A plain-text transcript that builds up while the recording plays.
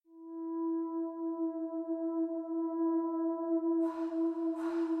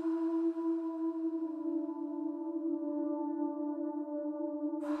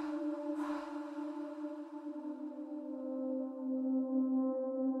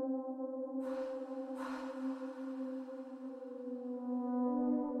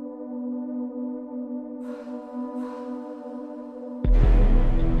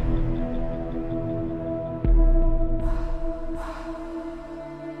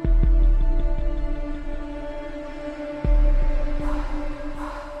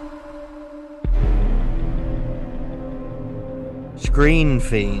screen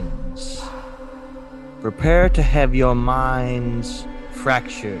fiends, prepare to have your minds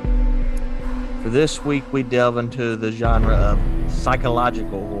fractured. For this week, we delve into the genre of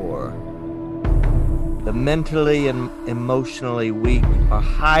psychological horror. The mentally and emotionally weak are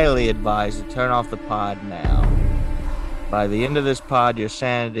highly advised to turn off the pod now. By the end of this pod, your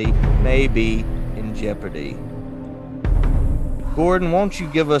sanity may be in jeopardy. Gordon, won't you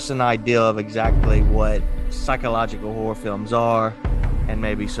give us an idea of exactly what psychological horror films are and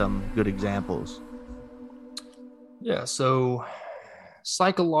maybe some good examples? Yeah, so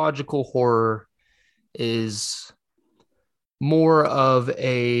psychological horror is more of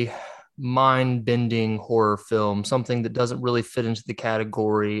a mind-bending horror film, something that doesn't really fit into the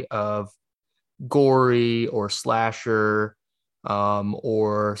category of gory or slasher,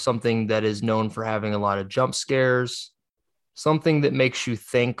 or something that is known for having a lot of jump scares, something that makes you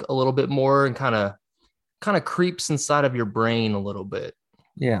think a little bit more and kind of creeps inside of your brain a little bit.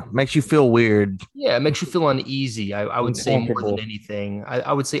 Yeah, makes you feel weird. Yeah, it makes you feel uneasy. I would say more than Uncomfortable. anything.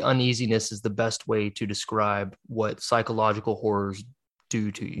 I would say uneasiness is the best way to describe what psychological horrors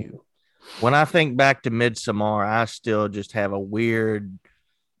do to you. When I think back to Midsommar, I still just have a weird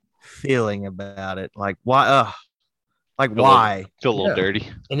feeling about it. Like why? Like why? Feel a little Yeah. dirty.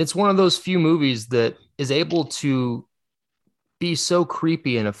 And it's one of those few movies that is able to be so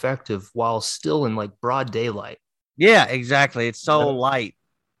creepy and effective while still in like broad daylight. Yeah, exactly. It's so Yeah. light.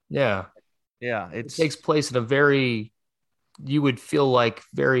 Yeah. Yeah, It it's takes place in a very, you would feel like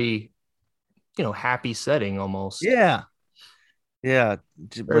very, happy setting almost. yeah, yeah.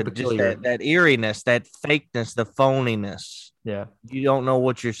 Very But just peculiar. that eeriness, that fakeness, the phoniness. Yeah. You don't know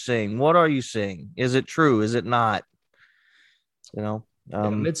what you're seeing. What are you seeing? Is it true? Is it not? You know.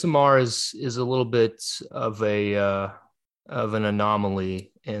 Midsommar is a little bit of a of an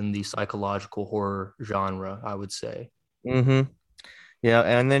anomaly in the psychological horror genre, I would say. Mm-hmm. Yeah,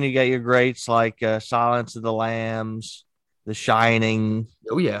 and then you got your greats like Silence of the Lambs, The Shining.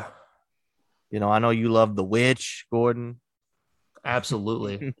 Oh yeah, I know you love The Witch, Gordon.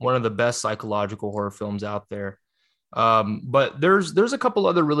 absolutely. One of the best psychological horror films out there. But there's a couple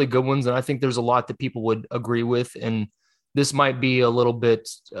other really good ones, and I think there's a lot that people would agree with. And this might be a little bit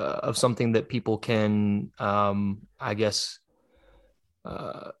of something that people can, I guess,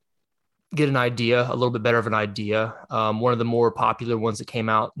 get an idea, a little bit better of an idea. One of the more popular ones that came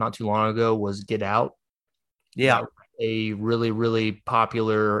out not too long ago was Get Out. Yeah, That was a really, really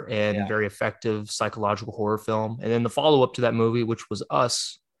popular and Yeah. very effective psychological horror film. And then the follow up to that movie, which was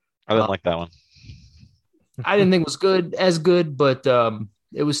Us, I didn't like that one. I didn't think was as good, but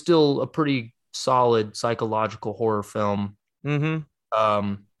it was still a pretty solid psychological horror film. Mm-hmm.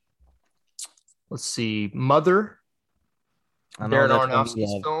 Um, let's see, Mother, I know Darren that's one you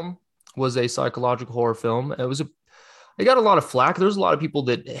Aronofsky's love. film, was a psychological horror film. It got a lot of flack. There's a lot of people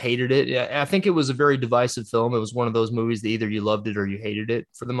that hated it. Yeah, I think it was a very divisive film. It was one of those movies that either you loved it or you hated it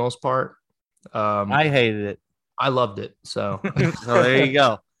for the most part. I hated I loved it. So, it. So there you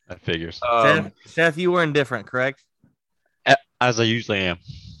go. That figures. Seth, you were indifferent, correct? As I usually am.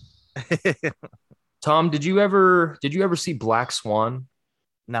 Tom, did you ever see Black Swan?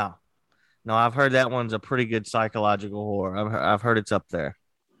 No, I've heard that one's a pretty good psychological horror. I've heard it's up there.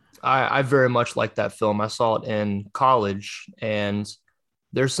 I very much like that film. I saw it in college, and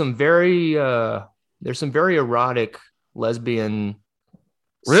there's some very erotic lesbian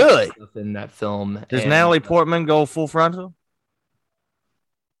Really? stuff in that film. Does And, Natalie Portman go full frontal?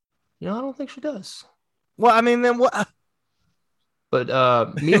 I don't think she does. Well, I mean, then what? But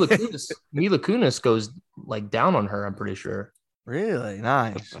Mila Kunis goes like down on her, I'm pretty sure. Really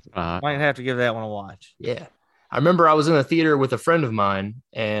nice. Uh, Might have to give that one a watch. Yeah. I remember I was in a theater with a friend of mine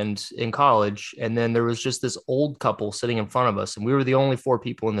and in college, and then there was just this old couple sitting in front of us, and we were the only 4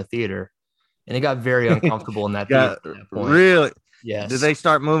 people in the theater. And it got very uncomfortable in that theater at that point. Really? Yes. Did they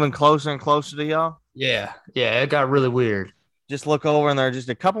start moving closer and closer to y'all? Yeah. Yeah. It got really weird. Just look over and they're just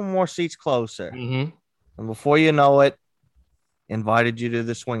a couple more seats closer. Mm-hmm. And before you know it, invited you to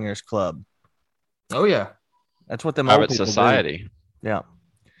the swingers club. Oh, yeah. That's what them old private people society. do. Yeah.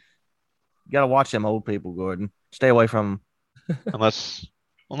 You got to watch them old people, Gordon. Stay away from them. Unless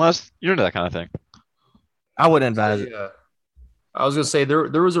you're into that kind of thing. I wouldn't advise it. Yeah. I was gonna say there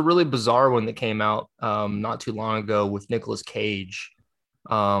was a really bizarre one that came out not too long ago with Nicolas Cage.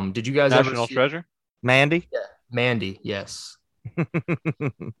 Did you guys ever National see Treasure? Mandy? Mandy? Yes.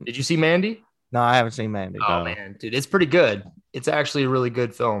 Did you see Mandy? No, I haven't seen Mandy. Oh No. man, dude, it's pretty good. It's actually a really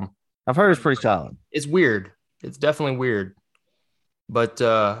good film. I've heard it's pretty solid. It's weird. It's definitely weird. But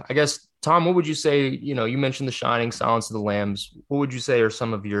I guess Tom, what would you say? You mentioned The Shining, Silence of the Lambs. What would you say are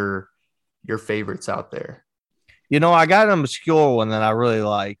some of your favorites out there? You know, I got an obscure one that I really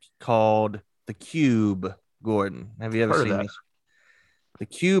like called The Cube, Gordon. Have you ever Heard of seen that. this? The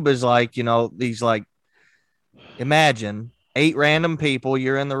Cube is like, these like, imagine 8 random people.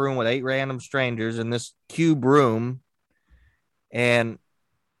 You're in the room with 8 random strangers in this cube room, and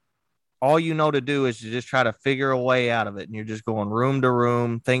all you know to do is to just try to figure a way out of it. And you're just going room to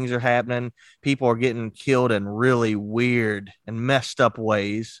room. Things are happening. People are getting killed in really weird and messed up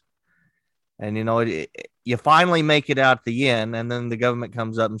ways. And, you finally make it out at the end, and then the government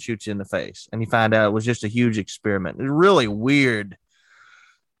comes up and shoots you in the face. And you find out it was just a huge experiment. It's a really weird,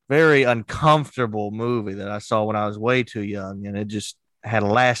 very uncomfortable movie that I saw when I was way too young. And it just had a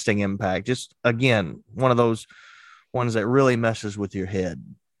lasting impact. Just, again, one of those ones that really messes with your head.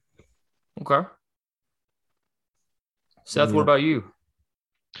 Okay. Seth, Yeah. what about you?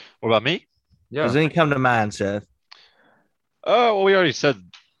 What about me? Does Yeah. any come to mind, Seth? Oh, well, we already said.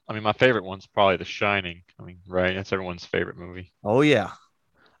 I mean, my favorite one's probably The Shining. I mean, right? That's everyone's favorite movie. Oh, yeah.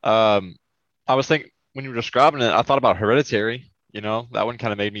 I was thinking when you were describing it, I thought about Hereditary. That one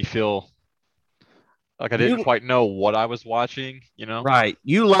kind of made me feel like I didn't You quite know what I was watching. Right.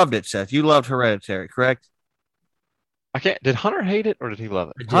 You loved it, Seth. You loved Hereditary, correct? I can't. Did Hunter hate it or did he love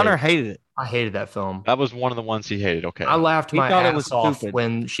it? I did. Hunter hated it. I hated that film. That was one of the ones he hated. Okay. I laughed He my thought it ass was off stupid.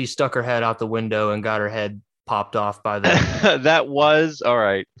 when she stuck her head out the window and got her head popped off by the. That was all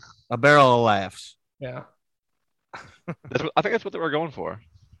right. A barrel of laughs. Yeah. I think that's what they were going for.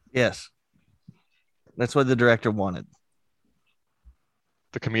 Yes. That's what the director wanted.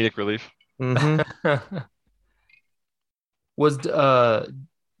 The comedic relief. Mm-hmm. Was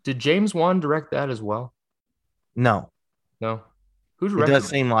did James Wan direct that as well? No. No. Who It directed does it?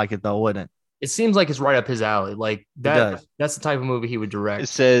 seem like it, though, wouldn't it? It seems like it's right up his alley. Like that. does. That's the type of movie he would direct. It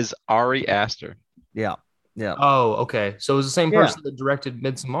says Ari Aster. Yeah. Yeah. Oh, okay. So it was the same Yeah. person that directed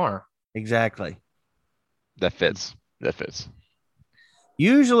Midsommar. Exactly. That fits. That fits.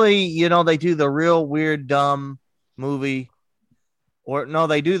 Usually, they do the real weird, dumb movie, or no,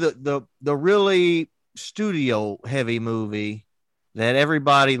 they do the really studio heavy movie that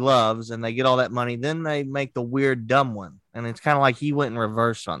everybody loves, and they get all that money. Then they make the weird, dumb one, and it's kind of like he went in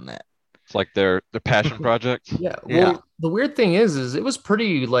reverse on that. It's like their passion project. Yeah. Yeah. Well, the weird thing is it was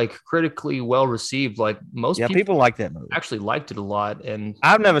pretty like critically well received. Like most Yeah, people people like that movie. actually liked it a lot. And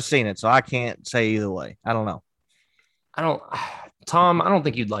I've never seen it, so I can't say either way. I don't know. Tom, I don't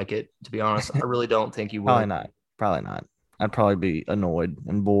think you'd like it, to be honest. I really don't think you would. Probably not. Probably not. I'd probably be annoyed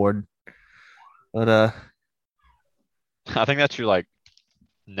and bored. But I think that's your like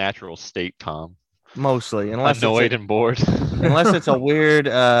natural state, Tom. mostly, unless Annoyed and bored. unless it's a weird,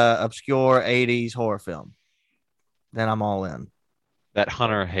 obscure '80s horror film, then I'm all in. That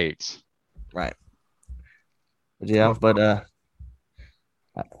Hunter hates. Right. But yeah,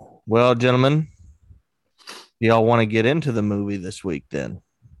 well, gentlemen, y'all want to get into the movie this week then?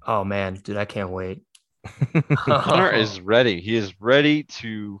 Oh man, dude, I can't wait. Hunter is ready. He is ready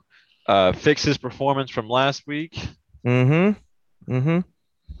to fix his performance from last week. Mm-hmm. Mm-hmm.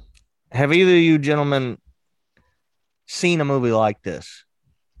 Have either of you gentlemen seen a movie like this?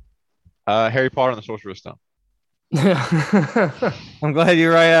 Harry Potter and the Sorcerer's Stone. I'm glad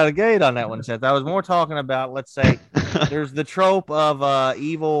you're right out of the gate on that one, Seth. I was more talking about, let's say, there's the trope of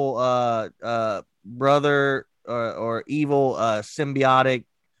evil brother or evil symbiotic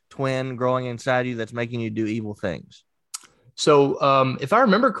twin growing inside you that's making you do evil things. So, if I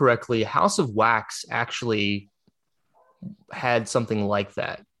remember correctly, House of Wax actually had something like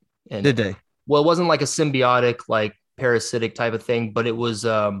that. And Did they? well, it wasn't like a symbiotic, like parasitic type of thing, but it was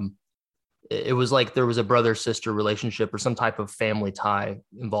like there was a brother-sister relationship or some type of family tie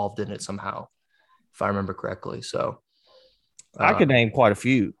involved in it somehow, if I remember correctly. So I could name quite a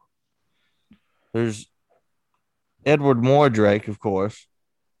few. There's Edward Mordrake, of course,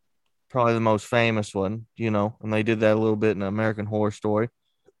 probably the most famous one, and they did that a little bit in American Horror Story.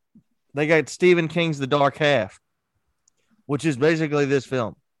 They got Stephen King's The Dark Half, which is basically this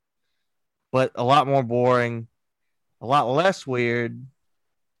film, but a lot more boring, a lot less weird,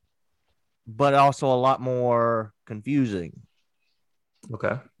 but also a lot more confusing.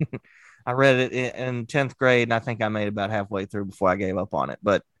 Okay. I read it in 10th grade, and I think I made it about halfway through before I gave up on it.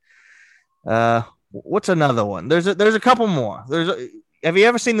 But what's another one? There's a couple more. Have you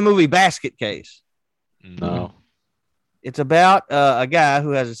ever seen the movie Basket Case? No. It's about a guy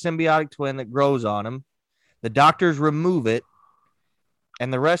who has a symbiotic twin that grows on him. The doctors remove it,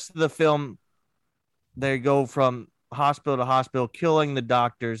 and the rest of the film, they go from hospital to hospital, killing the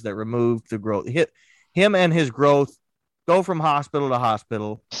doctors that removed the growth. Him and his growth go from hospital to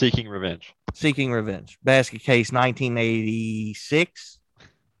hospital, Seeking revenge. seeking revenge. Basket Case, 1986.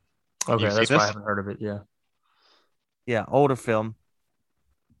 Okay, You've that's seen why I this? haven't heard of it. Yeah. Yeah, older film.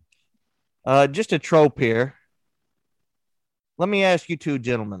 Just a trope here. Let me ask you two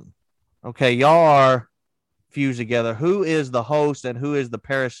gentlemen. Okay, y'all are fused together. Who is the host and who is the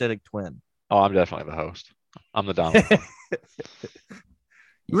parasitic twin? Oh, I'm definitely the host. I'm the dominant one.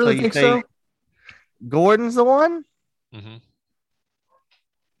 You So really you think say so? Gordon's the one Hmm. I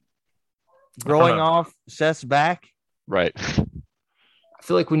don't growing know. off Seth's back? Right. I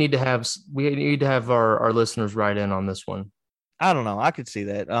feel like we need to have our listeners write in on this one. I don't know. I could see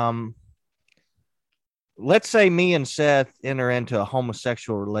that. Let's say me and Seth enter into a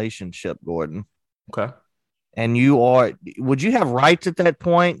homosexual relationship, Gordon, Okay. and would you have rights at that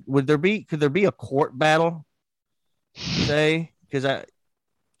point? Could there be a court battle? Say, because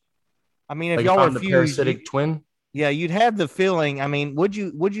I mean, if Like if y'all were I'm the fused, parasitic twin, yeah, you'd have the feeling. I mean, would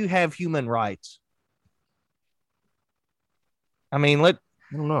you have human rights? I mean, I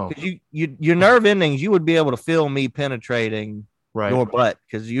don't know. because your nerve endings, you would be able to feel me penetrating Right. your butt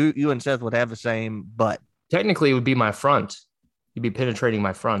because you and Seth would have the same butt. Technically, it would be my front. You'd be penetrating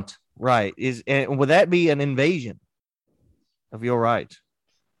my front. Right. And would that be an invasion of your rights?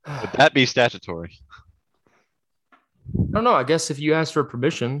 Would that be statutory? I don't know. I guess if you asked for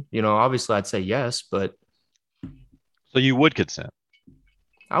permission, obviously I'd say yes, but So you would consent.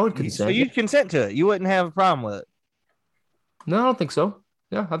 I would So consent. you'd consent to it. You wouldn't have a problem with it. No, I don't think so.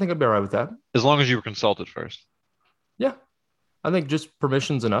 Yeah, I think I'd be all right with that. As long as you were consulted first. Yeah, I think just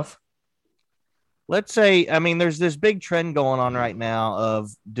permission's enough. Let's say, I mean, there's this big trend going on right now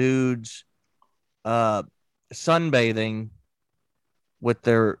of dudes sunbathing with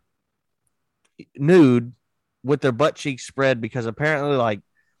their nude with their butt cheeks spread because apparently like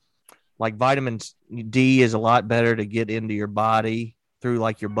vitamin D is a lot better to get into your body through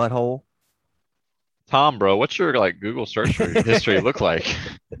like your butthole. Tom, bro, what's your like Google search history look like?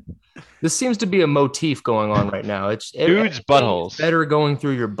 This seems to be a motif going on right now. Dudes' everything's buttholes. better going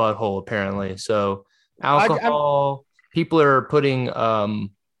through your butthole, apparently. So I'm- alcohol, people are putting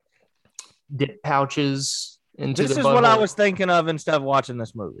dip pouches into This the is what I butthole. was thinking of instead of watching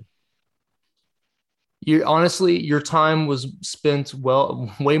this movie. You honestly, your time was spent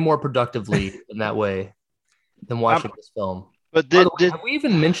way more productively in that way than watching this film. But By did the way, did have we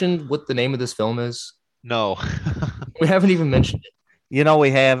even mentioned what the name of this film is? no. We haven't even mentioned it. You know, we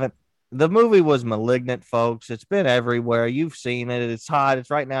haven't. The movie was Malignant, folks. It's been everywhere. You've seen it. It's hot.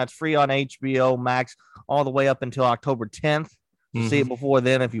 It's right now. It's free on HBO Max all the way up until October 10th. So see it before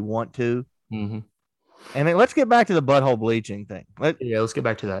then if you want to. Mm-hmm. And then let's get back to the butthole bleaching thing. Yeah, let's get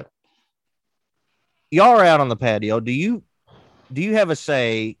back to that. Y'all are out on the patio. Do you have a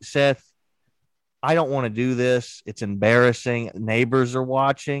say, Seth? I don't want to do this. It's embarrassing. Neighbors are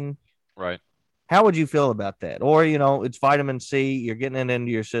watching. Right. How would you feel about that? Or, it's vitamin C. You're getting it into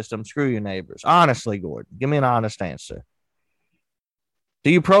your system. Screw your neighbors. Honestly, Gordon, give me an honest answer.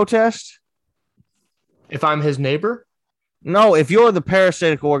 Do you protest? If I'm his neighbor, No, if you're the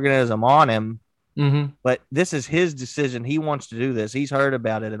parasitic organism on him, mm-hmm. but this is his decision. He wants to do this. He's heard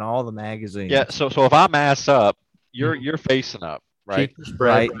about it in all the magazines. Yeah. So if I'm ass up, you're facing up, right? Cheek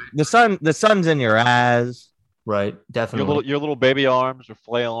spread, Right. The sun's in your eyes. right? Your Definitely, your little baby arms are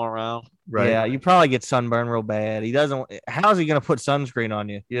flailing around. right? Yeah, you probably get sunburn real bad. He doesn't. How's he going to put sunscreen on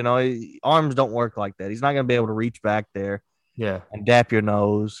you? Arms don't work like that. He's not going to be able to reach back there Yeah, and dap your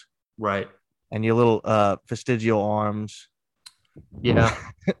nose right. and your little vestigial arms. Yeah,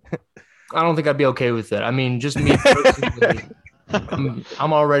 I don't think I'd be okay with it. I mean, just me personally,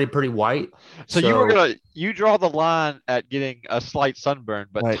 I'm already pretty white. So you draw the line at getting a slight sunburn,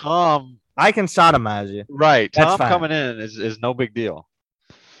 but Right. Tom, I can sodomize you. right? That's Tom fine. coming in is no big deal.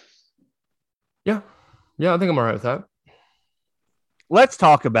 Yeah, I think I'm all right with that. Let's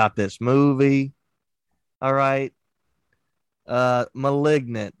talk about this movie. All right.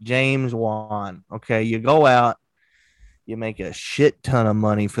 Malignant, James Wan. Okay, you go out, you make a shit ton of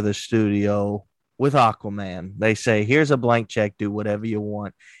money for the studio with Aquaman. They say, here's a blank check, do whatever you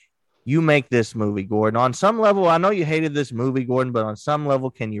want. You make this movie, Gordon. On some level, I know you hated this movie, Gordon, but on some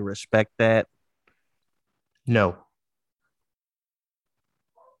level, can you respect that? No,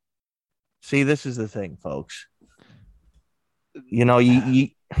 See, this is the thing, folks. You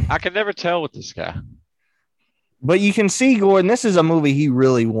I can never tell with this guy. but you can see, Gordon, this is a movie he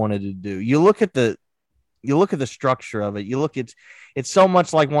really wanted to do. You look at the structure of it. It's so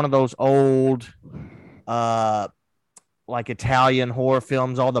much like one of those old like Italian horror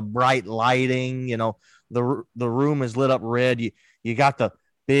films, all the bright lighting, the room is lit up red. You got the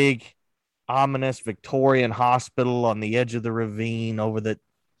big ominous Victorian hospital on the edge of the ravine over the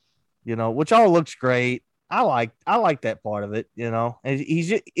which all looks great. I like that part of it, And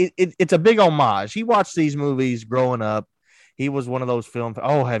it's a big homage. He watched these movies growing up. He was one of those film.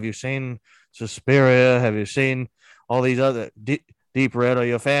 Oh, have you seen Suspiria? Have you seen all these other Deep Red? Are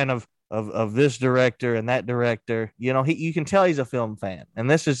you a fan of this director and that director? You can tell he's a film fan, and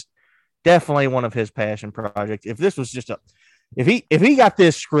this is definitely one of his passion projects. If this was just if he got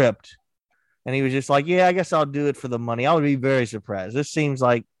this script and he was just like, yeah, I guess I'll do it for the money, I would be very surprised. This seems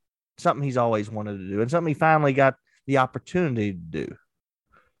like something he's always wanted to do and something he finally got the opportunity to do.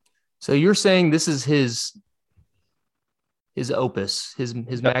 So you're saying this is his opus, his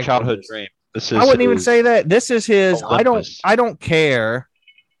childhood dream. I wouldn't even say that. This is his. Olympus. I don't care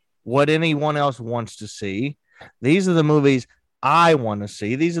what anyone else wants to see. These are the movies I want to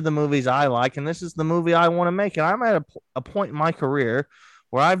see. These are the movies I like, and this is the movie I want to make. And I'm at a point in my career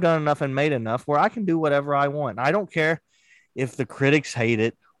where I've done enough and made enough where I can do whatever I want. I don't care if the critics hate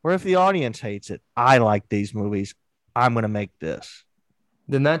it or if the audience hates it. I like these movies. I'm going to make this.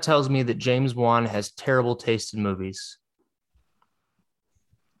 Then that tells me that James Wan has terrible taste in movies.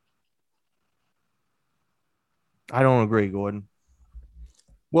 I don't agree, Gordon.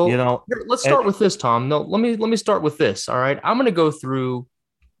 Well, let's start with this, Tom. No, let me start with this. All right. I'm going to go through,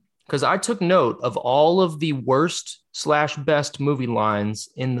 because I took note of all of the worst/best movie lines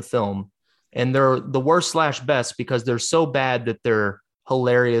in the film. And they're the worst/best because they're so bad that they're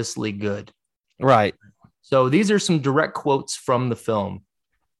hilariously good. Right. So these are some direct quotes from the film.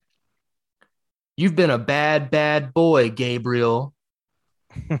 You've been a bad, bad boy, Gabriel.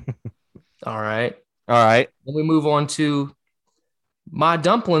 All right. Then we move on to, my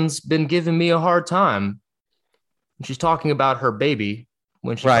dumpling's been giving me a hard time. And she's talking about her baby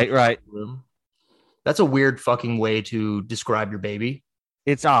when she right. That's a weird fucking way to describe your baby.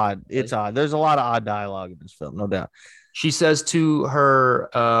 It's odd. It's odd. There's a lot of odd dialogue in this film, no doubt. She says to her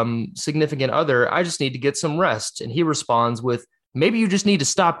significant other, I just need to get some rest. And he responds with, maybe you just need to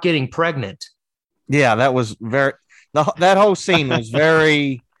stop getting pregnant. Yeah, that was that whole scene was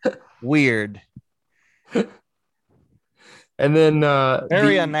very weird. And then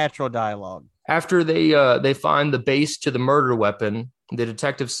very unnatural dialogue. After they find the base to the murder weapon, the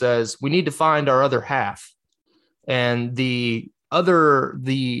detective says, we need to find our other half. And the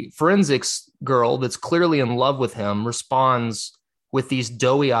forensics girl that's clearly in love with him responds with these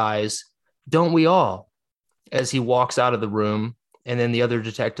doughy eyes, don't we all? As he walks out of the room. And then the other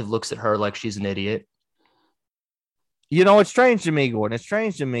detective looks at her like she's an idiot. It's strange to me, Gordon. It's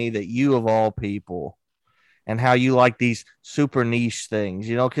strange to me that you, of all people, and how you like these super niche things,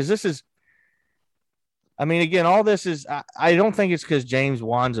 because this is, again, all this is, I don't think it's because James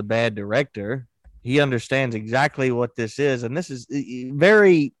Wan's a bad director. He understands exactly what this is. And this is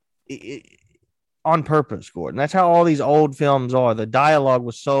very on purpose, Gordon. That's how all these old films are. The dialogue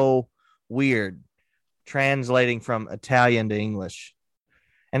was so weird, translating from Italian to English.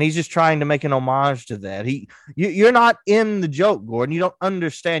 And he's just trying to make an homage to that. You're not in the joke, Gordon. You don't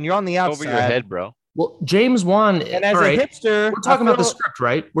understand. You're on the outside. Over your head, bro. Well, James Wan, and as a hipster, we're talking about the script,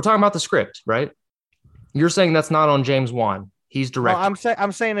 right? We're talking about the script, right? You're saying that's not on James Wan. He's directing. No,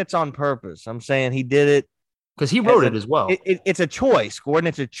 I'm saying it's on purpose. I'm saying he did it because he wrote it as well. It's a choice, Gordon.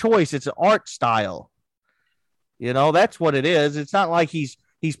 It's a choice. It's an art style. That's what it is. It's not like he's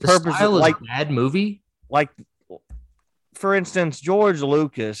purposely like a bad movie. Like, for instance, George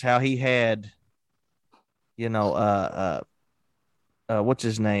Lucas, how he had, what's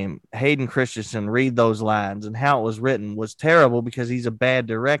his name? Hayden Christensen read those lines, and how it was written was terrible because he's a bad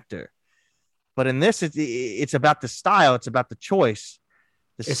director. But in this, it's about the style. It's about the choice.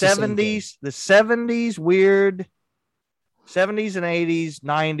 The 70s weird, 70s and 80s,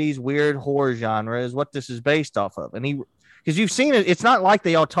 90s weird horror genre is what this is based off of. And because you've seen it, it's not like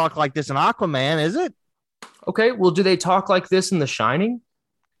they all talk like this in Aquaman, is it? Okay, well, do they talk like this in The Shining?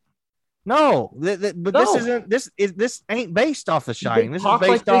 No, but no. This ain't based off The Shining. This is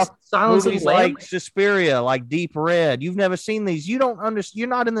based off movies like Suspiria, like Deep Red. You've never seen these. You don't understand. You're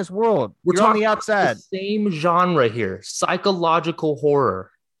not in this world. You're on the outside. The same genre here, psychological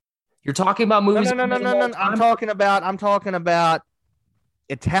horror. You're talking about movies. No. I'm talking about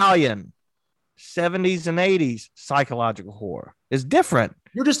Italian 70s and 80s psychological horror. It's different.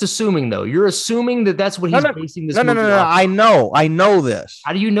 You're just assuming, though. You're assuming that that's what he's basing this movie off. I know this.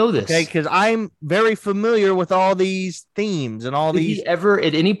 How do you know this? Okay, because I'm very familiar with all these themes and all these. Did he ever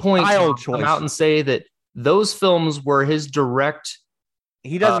at any point come out and say that those films were his direct?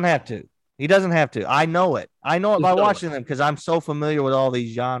 He doesn't have to. He doesn't have to. I know it. I know it by watching them because I'm so familiar with all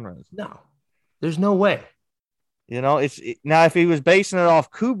these genres. No, there's no way. Now if he was basing it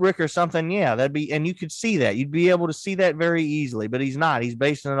off Kubrick or something, yeah, that'd be, and you could see that. You'd be able to see that very easily, but he's not. He's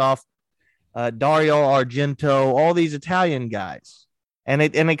basing it off Dario Argento, all these Italian guys, and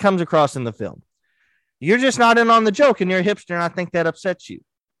it comes across in the film. You're just not in on the joke, and you're a hipster, and I think that upsets you.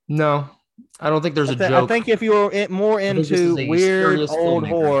 No, I don't think there's a joke. I think if you were more into weird old filmmaker.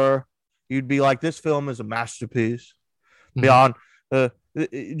 horror, you'd be like, this film is a masterpiece. Beyond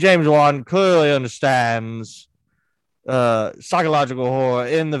James Wan clearly understands psychological horror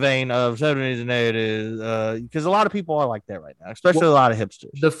in the vein of 70s and 80s, because a lot of people are like that right now, especially a lot of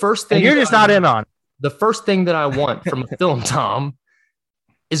hipsters. The first thing you're just not in on. The first thing that I want from a film, Tom,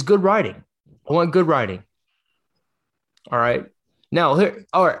 is good writing. I want good writing. All right. Now,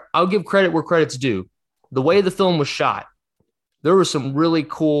 all right, I'll give credit where credit's due. The way the film was shot, there were some really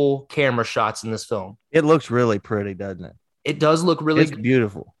cool camera shots in this film. It looks really pretty, doesn't it? It does look really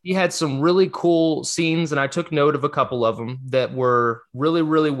beautiful. He had some really cool scenes, and I took note of a couple of them that were really,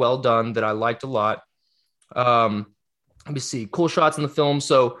 really well done that I liked a lot. Let me see. Cool shots in the film.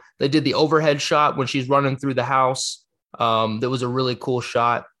 So they did the overhead shot when she's running through the house. That was a really cool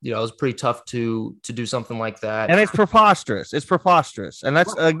shot. It was pretty tough to do something like that. And it's preposterous. And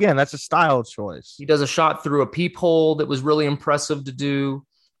that's, again, that's a style choice. He does a shot through a peephole that was really impressive to do.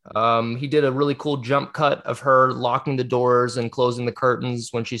 He did a really cool jump cut of her locking the doors and closing the curtains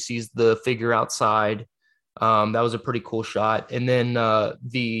when she sees the figure outside. That was a pretty cool shot. And then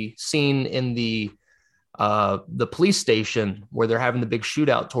the scene in the police station where they're having the big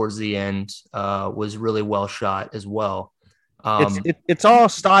shootout towards the end was really well shot as well. It's all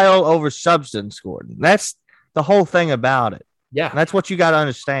style over substance, Gordon. That's the whole thing about it. Yeah. And that's what you got to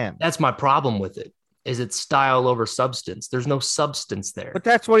understand. That's my problem with it. Is it style over substance? There's no substance there. But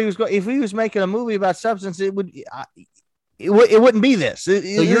that's what he was going. If he was making a movie about substance, it wouldn't be this. So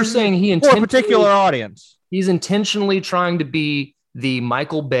you're saying he for a particular audience. He's intentionally trying to be the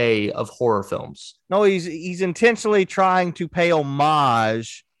Michael Bay of horror films. No, he's intentionally trying to pay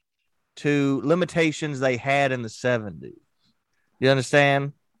homage to limitations they had in the 70s. You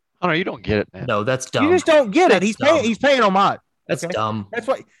understand? Oh no, you don't get it, man. No, that's dumb. You just don't get it. He's paying homage. That's dumb. That's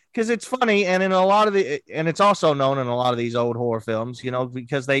what. Because it's funny, and in a lot of and it's also known in a lot of these old horror films,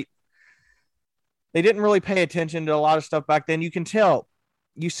 because they didn't really pay attention to a lot of stuff back then. You can tell,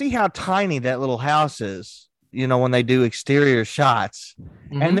 you see how tiny that little house is, when they do exterior shots.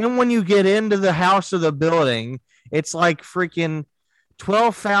 Mm-hmm. And then when you get into the house of the building, it's like freaking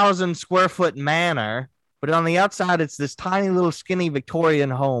 12,000 square foot manor. But on the outside, it's this tiny little skinny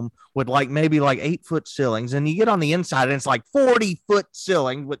Victorian home with maybe 8-foot ceilings. And you get on the inside and it's 40-foot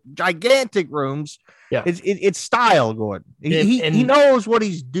ceiling with gigantic rooms. Yeah. It's style, Gordon. He knows what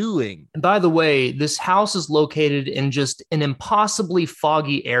he's doing. And by the way, this house is located in just an impossibly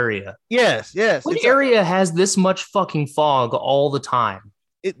foggy area. Yes. What area has this much fucking fog all the time?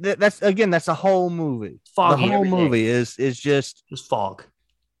 That's a whole movie. Foggy. The whole movie is just fog.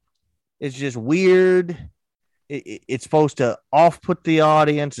 It's just weird. It's supposed to off-put the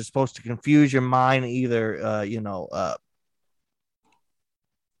audience. It's supposed to confuse your mind, either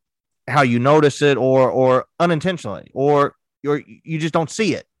how you notice it, or unintentionally, or you just don't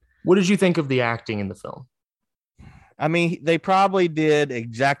see it. What did you think of the acting in the film? I mean, they probably did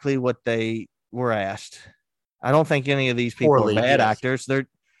exactly what they were asked. I don't think any of these people are bad actors. They're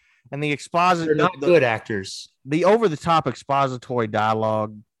not good actors. The over-the-top expository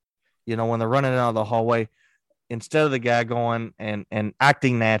dialogue. When they're running out of the hallway, instead of the guy going and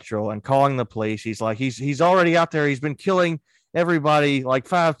acting natural and calling the police, he's like, he's already out there. He's been killing everybody,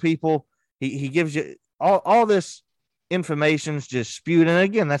 5 people. He gives you all this information's just spewed. And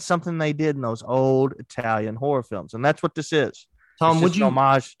again, that's something they did in those old Italian horror films. And that's what this is. Tom, would you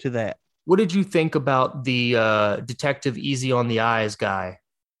homage to that? What did you think about the Detective Easy on the Eyes guy?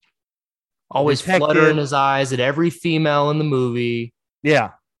 Always fluttering his eyes at every female in the movie. Yeah.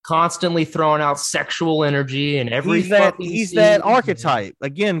 Constantly throwing out sexual energy and he's that archetype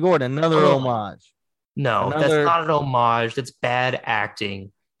again, Gordon. Another homage. No, that's not an homage. That's bad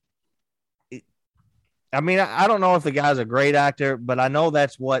acting. I mean, I don't know if the guy's a great actor, but I know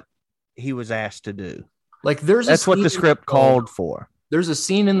that's what he was asked to do. That's what the script called for. There's a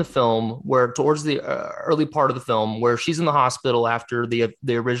scene in the film where, towards the early part of the film, where she's in the hospital after the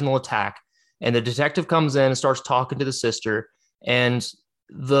original attack, and the detective comes in and starts talking to the sister, and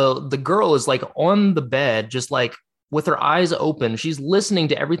the girl is on the bed, just with her eyes open. She's listening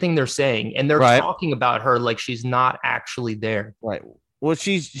to everything they're saying, and they're talking about her like she's not actually there. Right. Well,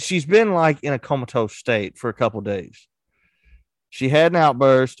 she's been in a comatose state for a couple of days. She had an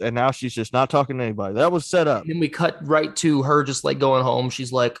outburst, and now she's just not talking to anybody. That was set up. And then we cut right to her just going home.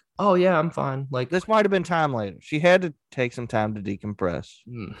 She's like, "Oh yeah, I'm fine." This might have been time later. She had to take some time to decompress.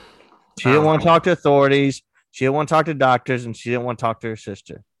 She didn't want to talk to authorities. She didn't want to talk to doctors, and she didn't want to talk to her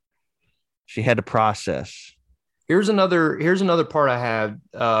sister. She had to process. Here's another part I had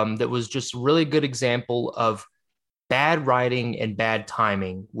that was just a really good example of bad writing and bad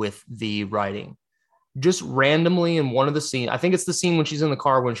timing with the writing. Just randomly in one of the scenes, I think it's the scene when she's in the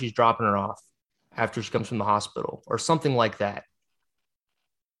car when she's dropping her off after she comes from the hospital or something like that.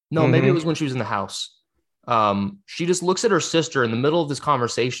 No, maybe it was when she was in the house. She just looks at her sister in the middle of this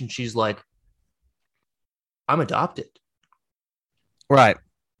conversation. She's like, I'm adopted. Right.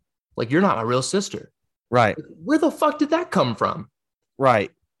 Like, you're not my real sister. Right. Like, where the fuck did that come from?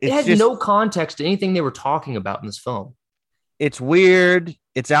 Right. It had no context to anything they were talking about in this film. It's weird.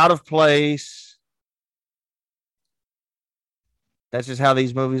 It's out of place. That's just how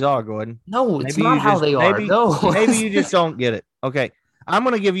these movies are, Gordon. No, it's not how they are. No. Maybe you just don't get it. Okay. I'm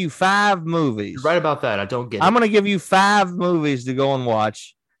going to give you 5 movies. You're right about that. I don't get it. I'm going to give you 5 movies to go and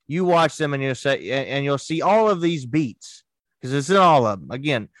watch. You watch them and you'll see all of these beats because it's in all of them.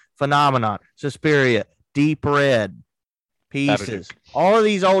 Again, Phenomenon, Suspiria, Deep Red, Pieces, all of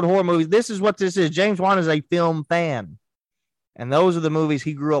these old horror movies. This is what this is. James Wan is a film fan. And those are the movies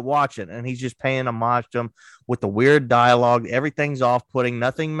he grew up watching. And he's just paying homage to them with the weird dialogue. Everything's off-putting.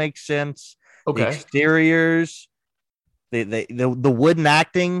 Nothing makes sense. Okay. The exteriors, the wooden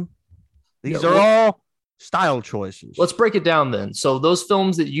acting. These are all style choices. Let's break it down then. So those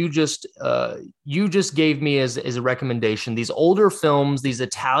films that you just gave me as a recommendation, these older films, these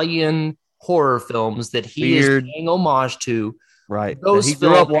Italian horror films that he is paying homage to. Right. Those he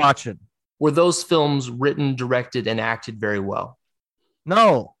grew up watching. Were those films written, directed, and acted very well?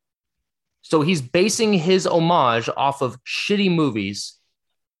 No. So he's basing his homage off of shitty movies,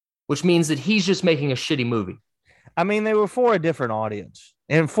 which means that he's just making a shitty movie. I mean, they were for a different audience.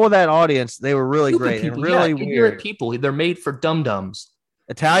 And for that audience, they were really great people, and really weird. People. They're made for dum-dums.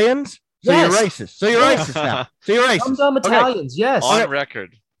 Italians? So yes. You're racist. So you're racist now. So you're racist. Dum-dum Italians, yes. On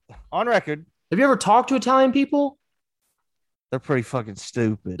record. On record. Have you ever talked to Italian people? They're pretty fucking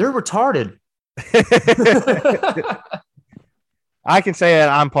stupid. They're retarded. I can say that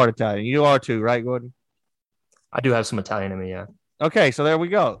I'm part Italian. You are too, right, Gordon? I do have some Italian in me, yeah. Okay, so there we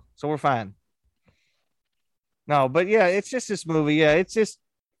go. So we're fine. No, but yeah, it's just this movie. Yeah, it's just,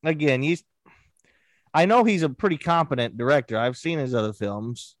 again, I know he's a pretty competent director. I've seen his other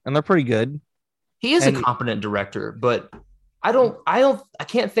films, and they're pretty good. He is a competent director, but I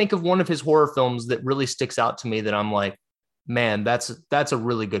can't think of one of his horror films that really sticks out to me that I'm like, man, that's a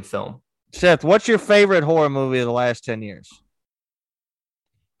really good film. Seth, what's your favorite horror movie of the last 10 years?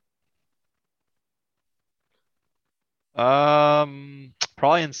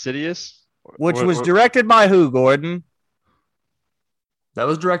 Probably Insidious. Which was directed by who, Gordon? That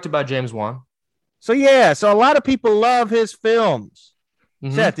was directed by James Wan. So a lot of people love his films.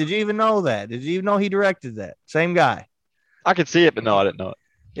 Mm-hmm. Seth, did you even know that? Did you even know he directed that? Same guy. I could see it, but no, I didn't know it.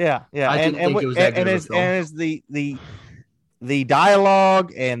 Yeah. I didn't think it was that good of a film. And as the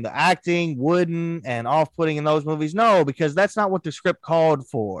dialogue and the acting wooden and off-putting in those movies? No, because that's not what the script called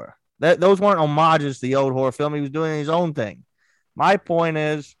for. Those weren't homages to the old horror film. He was doing his own thing. My point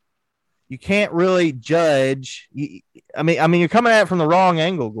is, you can't really judge. I mean, you're coming at it from the wrong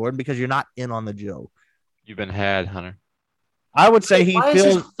angle, Gordon, because you're not in on the joke. You've been had, Hunter. I would say Why is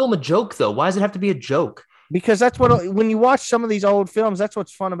this film a joke, though? Why does it have to be a joke? Because that's when you watch some of these old films, that's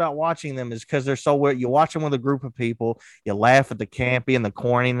what's fun about watching them is because they're so weird. You watch them with a group of people, you laugh at the campy and the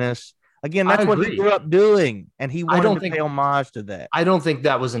corniness. Again, that's what he grew up doing, and he wanted to pay homage to that. I don't think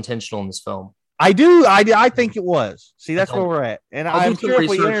that was intentional in this film. I do. I think it was. See, that's where we're at. And I'm sure if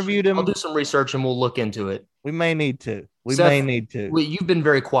we interviewed him, I'll do some research and we'll look into it. We may need to. Seth, you've been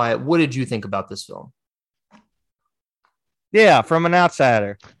very quiet. What did you think about this film? Yeah, from an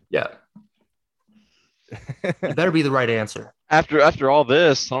outsider. Yeah. It better be the right answer. After all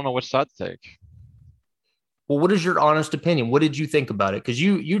this, I don't know which side to take. Well, what is your honest opinion? What did you think about it? Because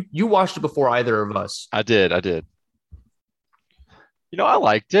you watched it before either of us. I did. You know, I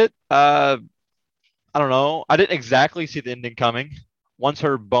liked it. I don't know. I didn't exactly see the ending coming. Once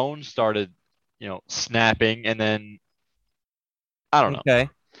her bones started, snapping, and then I don't know. Okay.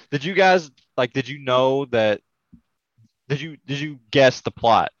 Did you guys did you know that? Did you guess the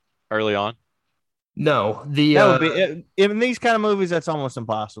plot early on? No. In these kind of movies, that's almost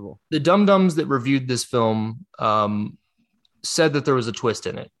impossible. The dum-dums that reviewed this film said that there was a twist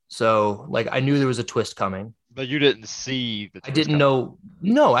in it. So, I knew there was a twist coming. But you didn't see the twist I didn't know.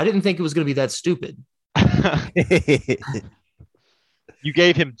 No, I didn't think it was going to be that stupid. You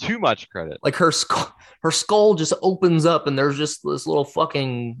gave him too much credit. Her skull just opens up and there's just this little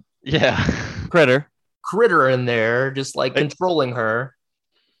fucking critter in there just controlling her.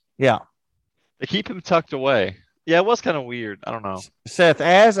 Yeah. They keep him tucked away. Yeah, it was kind of weird. I don't know. Seth,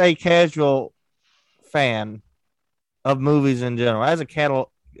 as a casual fan of movies in general, as a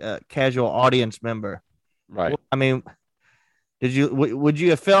casual audience member, Right. I mean, would you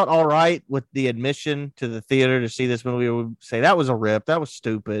have felt all right with the admission to the theater to see this movie, or would say that was a rip, that was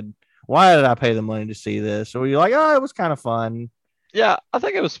stupid? Why did I pay the money to see this? Or were you like, oh, it was kind of fun? Yeah, I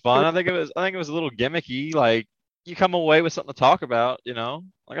think it was fun. I think it was a little gimmicky. Like you come away with something to talk about, you know?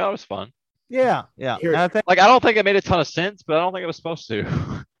 Like, oh, it was fun. Yeah, yeah. Here- And I think Like I don't think it made a ton of sense, but I don't think it was supposed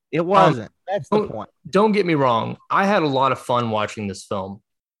to. it wasn't. That's the don't- point. Don't get me wrong. I had a lot of fun watching this film.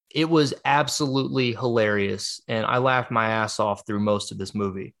 It was absolutely hilarious, and I laughed my ass off through most of this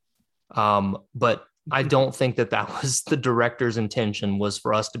movie. But I don't think that was the director's intention, was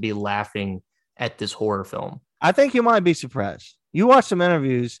for us to be laughing at this horror film. I think you might be surprised. You watch some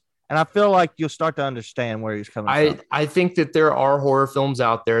interviews, and I feel like you'll start to understand where he's coming from. I think that there are horror films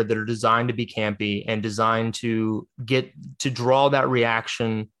out there that are designed to be campy and designed to draw that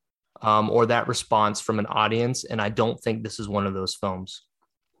reaction or that response from an audience, and I don't think this is one of those films.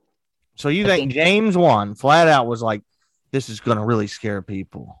 So you think James Wan flat out was like, this is going to really scare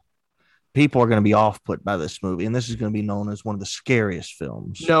people. People are going to be off-put by this movie, and this is going to be known as one of the scariest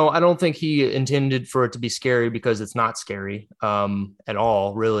films. No, I don't think he intended for it to be scary, because it's not scary at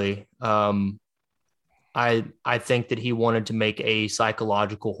all, really. I think that he wanted to make a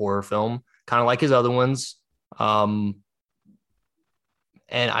psychological horror film, kind of like his other ones. And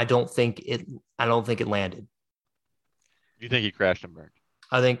I don't think it landed. You think he crashed and burned?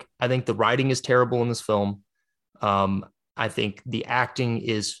 I think the writing is terrible in this film. I think the acting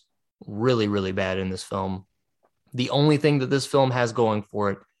is really, really bad in this film. The only thing that this film has going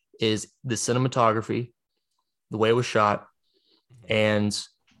for it is the cinematography, the way it was shot, and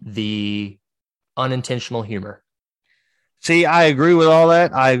the unintentional humor. See, I agree with all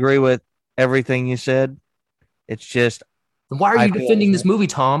that. I agree with everything you said. It's just, Then why are you defending this movie,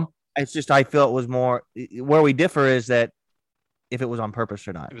 Tom? it's just, I feel it was more, where we differ is that if it was on purpose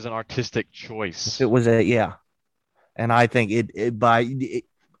or not. It was an artistic choice. It was yeah. And I think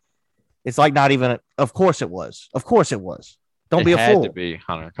it's like not even, of course it was. Of course it was. Don't be a fool. It had to be,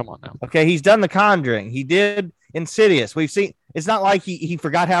 Hunter. Come on now. Okay, he's done The Conjuring. He did Insidious. We've seen. It's not like he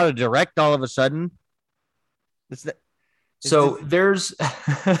forgot how to direct all of a sudden. There's.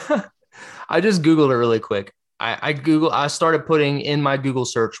 I just Googled it really quick. I started putting in my Google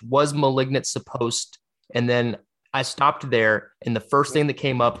search, was Malignant supposed, and then I stopped there, and the first thing that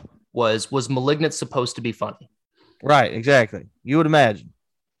came up was Malignant supposed to be funny? Right, exactly. You would imagine.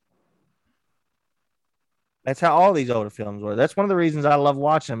 That's how all these older films were. That's one of the reasons I love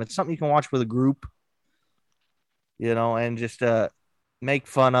watching them. It's something you can watch with a group, and just make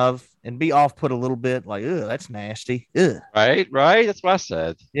fun of and be off-put a little bit. Like, ugh, that's nasty. Ugh. Right. That's what I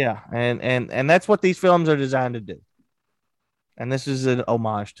said. Yeah, and that's what these films are designed to do. And this is an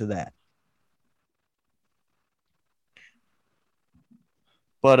homage to that.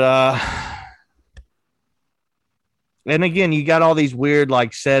 But and again, you got all these weird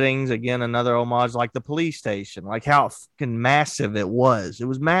like settings. Again, another homage, like the police station, like how fucking massive it was. It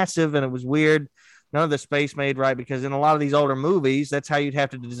was massive and it was weird. None of the space made right, because in a lot of these older movies, that's how you'd have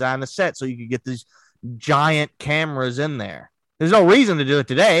to design the set so you could get these giant cameras in there. There's no reason to do it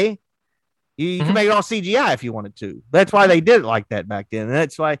today. You can make it all CGI if you wanted to. That's why they did it like that back then. And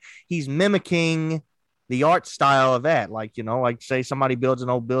that's why he's mimicking the art style of that. Like, like say somebody builds an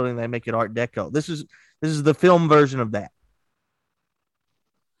old building, they make it Art Deco. This is the film version of that.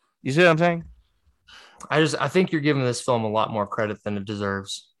 You see what I'm saying? I think you're giving this film a lot more credit than it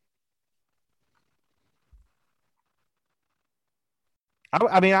deserves.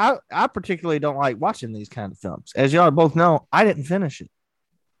 I particularly don't like watching these kind of films. As y'all both know, I didn't finish it.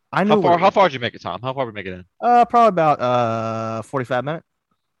 I knew How far did you make it, Tom? How far did we make it in? Probably about 45 minutes.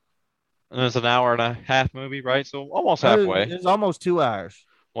 And it's an hour and a half movie, right? So almost halfway. It was almost 2 hours.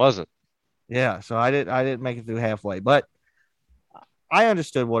 Was it? Yeah, so I didn't make it through halfway, but I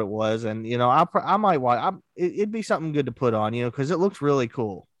understood what it was, and I might watch. It'd be something good to put on, because it looks really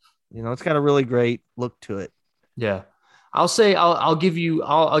cool. It's got a really great look to it. Yeah, I'll give you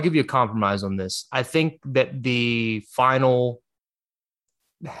a compromise on this. I think that the final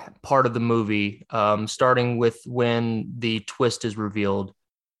part of the movie, starting with when the twist is revealed,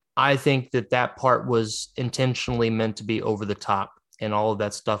 I think that part was intentionally meant to be over the top. And all of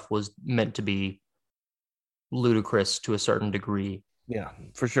that stuff was meant to be ludicrous to a certain degree. Yeah,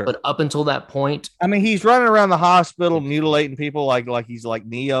 for sure. But up until that point, he's running around the hospital mutilating people like he's like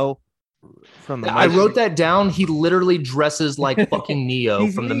Neo. from the I Matrix. wrote that down. He literally dresses like fucking Neo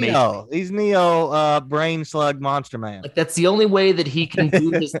He's from the Neo. Matrix. He's Neo, brain slug monster man. Like that's the only way that he can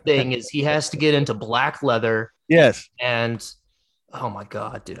do his thing is he has to get into black leather. Yes. And oh my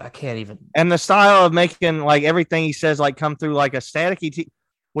god, dude, I can't even. And the style of making like everything he says like come through like a staticky,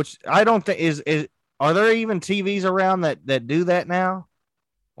 which I don't think is. Are there even TVs around that do that now?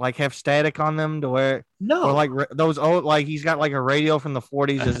 Like have static on them to where No, or like those old like he's got like a radio from the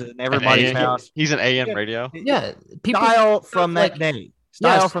 40s is in everybody's house. He's an AM radio. yeah, people Style from like, that day.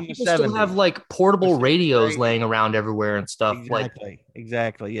 Style yes, from the people 70s. still have like portable Which is radios crazy. laying around everywhere and stuff. Like,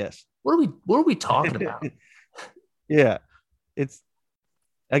 Exactly. Yes. what are we talking about? Yeah. It's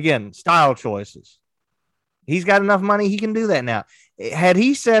again style choices. He's got enough money, he can do that now. Had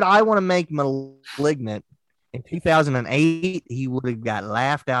he said, I want to make Malignant in 2008, he would have got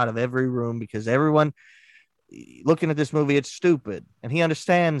laughed out of every room because everyone looking at this movie, it's stupid. And he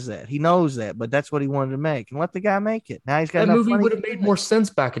understands that. He knows that, but that's what he wanted to make. And let the guy make it. Now he's got That enough movie money would have made more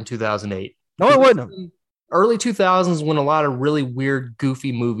sense back in 2008. No, it wouldn't have. Early 2000s when a lot of really weird,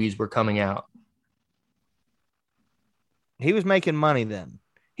 goofy movies were coming out. He was making money then.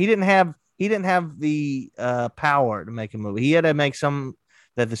 He didn't have the power to make a movie. He had to make some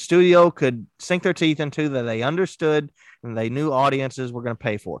that the studio could sink their teeth into, that they understood and they knew audiences were going to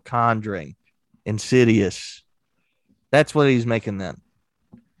pay for. Conjuring, Insidious. That's what he's making then.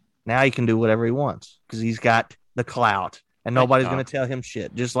 Now he can do whatever he wants because he's got the clout and nobody's going to tell him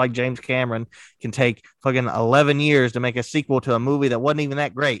shit. Just like James Cameron can take fucking 11 years to make a sequel to a movie that wasn't even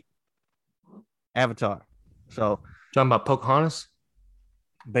that great. Avatar. So Talking about Pocahontas?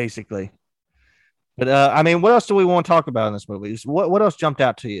 basically. But I mean, what else do we want to talk about in this movie? What else jumped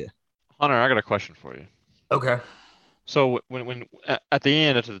out to you? Hunter, I got a question for you. Okay. So when at the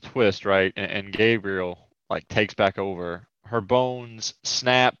end after the twist, right, and Gabriel like takes back over, her bones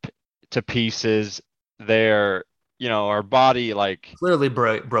snap to pieces. Her body like Clearly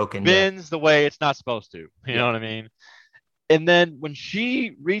broken. bends the way it's not supposed to. You know what I mean? And then when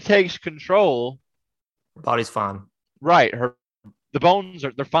she retakes control, Her body's fine. right, the bones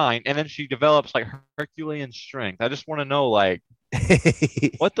they're fine, and then she develops like Herculean strength. I just want to know, like,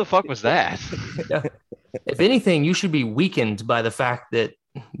 what the fuck was that? If anything, you should be weakened by the fact that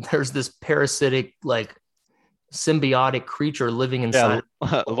there's this parasitic, like, symbiotic creature living inside.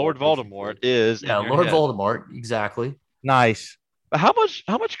 Yeah, Lord Voldemort is. Yeah, Lord Voldemort, exactly. Nice. But how much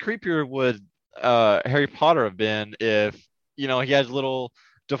creepier would Harry Potter have been if he has little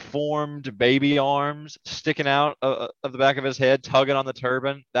deformed baby arms sticking out of the back of his head, tugging on the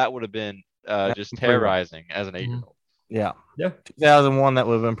turban? That would have been just terrorizing as an 8-year-old. Yeah. 2001, that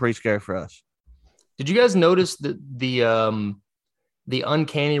would have been pretty scary for us. Did you guys notice the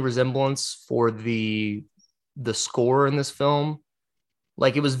uncanny resemblance for the score in this film?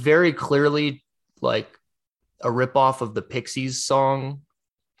 Like, it was very clearly like a ripoff of the Pixies song.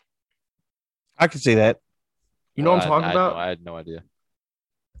 I could see that. You know what I'm talking about? I had no idea.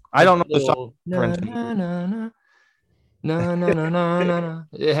 I don't know the song. No.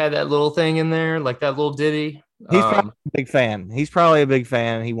 It had that little thing in there, like that little ditty. He's probably a big fan. He's probably a big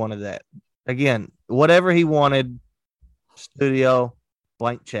fan. He wanted that. Again, whatever he wanted, studio,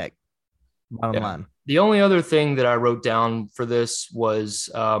 blank check. Bottom line. The only other thing that I wrote down for this was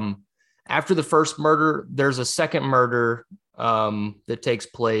after the first murder, there's a second murder that takes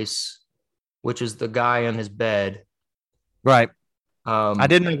place, which is the guy in his bed. Right. I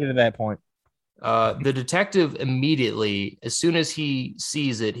didn't make it to that point. The detective immediately, as soon as he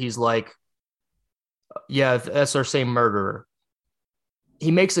sees it, he's like, yeah, that's our same murderer.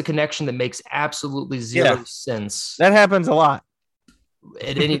 He makes a connection that makes absolutely zero sense. That happens a lot.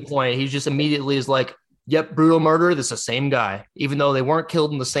 At any point, he just immediately is like, yep, brutal murder. This is the same guy, even though they weren't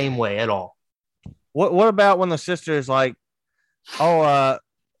killed in the same way at all. What about when the sister is like, I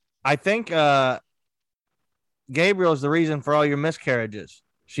think Gabriel's the reason for all your miscarriages.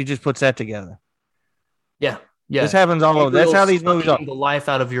 She just puts that together. Yeah. This happens all over. That's how these movies are. The life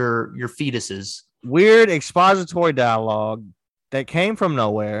out of your fetuses. Weird expository dialogue that came from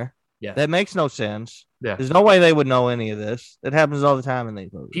nowhere. Yeah. That makes no sense. Yeah. There's no way they would know any of this. It happens all the time in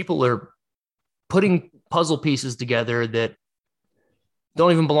these movies. People are putting puzzle pieces together that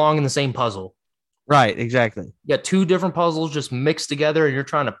don't even belong in the same puzzle. Right, exactly. You got two different puzzles just mixed together and you're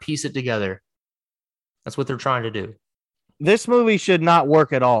trying to piece it together. That's what they're trying to do. This movie should not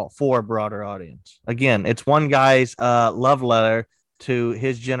work at all for a broader audience. Again, it's one guy's love letter to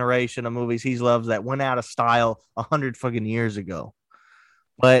his generation of movies he loves that went out of style 100 fucking years ago.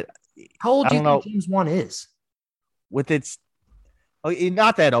 But how old do you think James Wan is? With its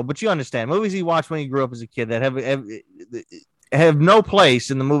not that old, but you understand movies he watched when he grew up as a kid that have have no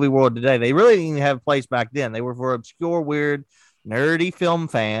place in the movie world today. They really didn't even have a place back then. They were for obscure, weird, nerdy film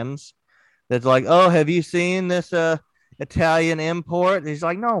fans. That's like, oh, have you seen this Italian import? And he's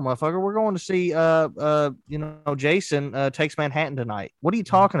like, no, motherfucker, we're going to see Jason Takes Manhattan tonight. What are you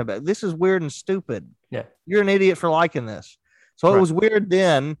talking about? This is weird and stupid. Yeah, you're an idiot for liking this. So it was weird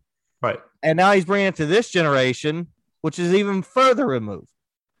then, right? And now he's bringing it to this generation, which is even further removed.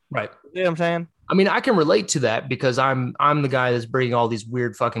 Right. You know what I'm saying? I mean, I can relate to that because I'm the guy that's bringing all these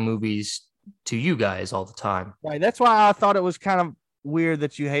weird fucking movies to you guys all the time. Right. That's why I thought it was kind of weird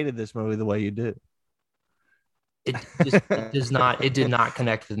that you hated this movie the way you did. It did not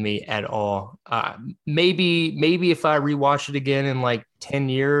connect with me at all. Maybe if I rewatch it again in like 10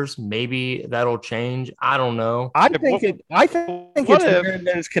 years, maybe that'll change. I don't know. I think it's weird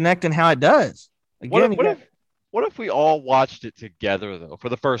that it's connecting how it does. Again, what if we all watched it together though for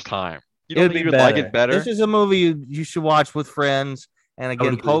the first time? You don't even like it better. This is a movie you should watch with friends and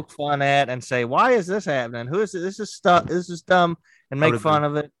again poke fun at and say, why is this happening? Who is it? This is stuff. This is dumb, and make fun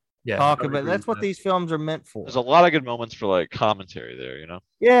of it. Yeah, talk about. That's what these films are meant for. There's a lot of good moments for like commentary there, you know.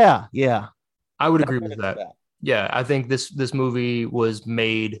 Yeah. I would agree with that. Yeah, I think this movie was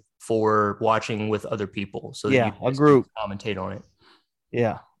made for watching with other people, so that a group commentate on it.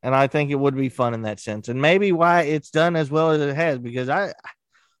 Yeah, and I think it would be fun in that sense, and maybe why it's done as well as it has. Because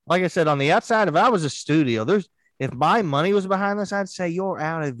like I said, on the outside, if I was a studio, if my money was behind this, I'd say you're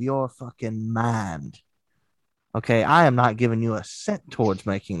out of your fucking mind. Okay, I am not giving you a cent towards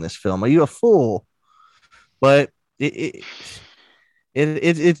making this film. Are you a fool? But it's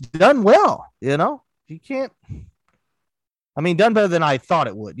done well, you know? You can't. I mean, done better than I thought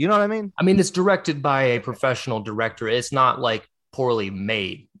it would. You know what I mean? I mean, it's directed by a professional director. It's not like poorly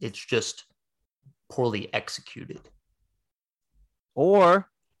made. It's just poorly executed. Or,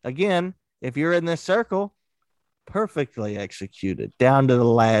 again, if you're in this circle, perfectly executed down to the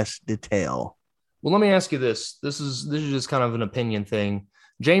last detail. Well, let me ask you this. This is just kind of an opinion thing.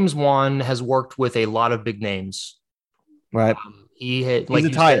 James Wan has worked with a lot of big names. Right. He had, like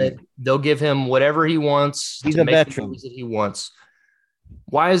you said, they'll give him whatever he wants. He's a veteran. The movies that he wants.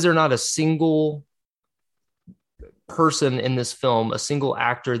 Why is there not a single person in this film, a single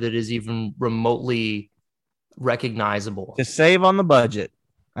actor that is even remotely recognizable? To save on the budget,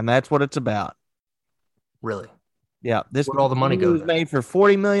 and that's what it's about. Really? Yeah. This where'd all the money go? Was made for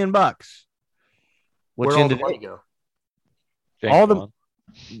 $40 million. Where'd all the money go?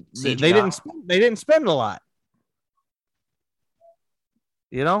 They didn't spend a lot.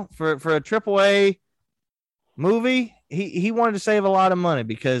 You know, for a AAA movie, he wanted to save a lot of money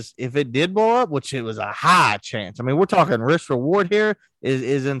because if it did blow up, which it was a high chance. I mean, we're talking risk reward here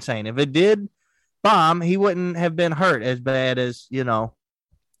is insane. If it did bomb, he wouldn't have been hurt as bad as,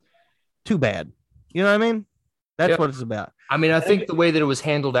 too bad. You know what I mean? That's what it's about. I mean, I think the way that it was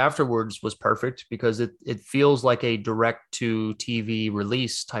handled afterwards was perfect because it feels like a direct to TV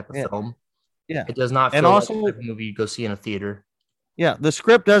release type of film. Yeah. It does not feel like the type of movie you go see in a theater. Yeah. The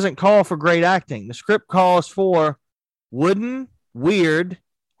script doesn't call for great acting. The script calls for wooden, weird,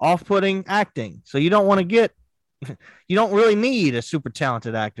 off-putting acting. So you don't really need a super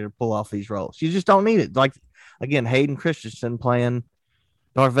talented actor to pull off these roles. You just don't need it. Like, again, Hayden Christensen playing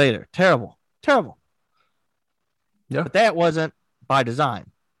Darth Vader. Terrible. Yeah. But that wasn't by design.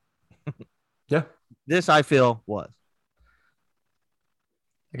 Yeah. This, I feel, was.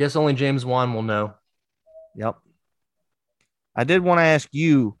 I guess only James Wan will know. Yep. I did want to ask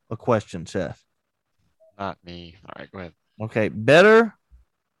you a question, Seth. Not me. All right, go ahead. Okay. Better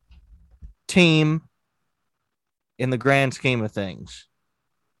team in the grand scheme of things.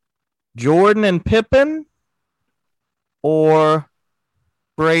 Jordan and Pippen or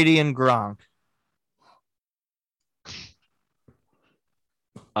Brady and Gronk?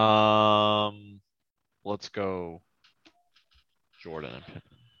 Let's go Jordan and Pippen.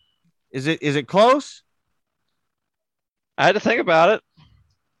 Is it close? I had to think about it.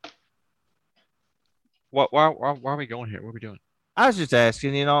 Why are we going here? What are we doing? I was just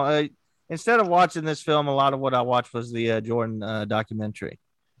asking, instead of watching this film, a lot of what I watched was the Jordan documentary.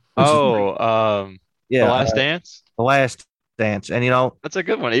 The Last Dance? The Last Dance. And, that's a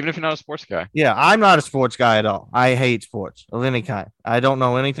good one, even if you're not a sports guy. Yeah, I'm not a sports guy at all. I hate sports of any kind. I don't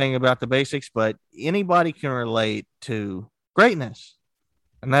know anything about the basics, but anybody can relate to greatness.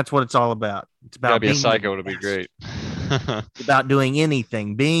 And that's what it's all about. It's about being a psycho to be great. It's about doing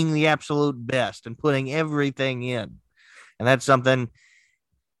anything, being the absolute best and putting everything in. And that's something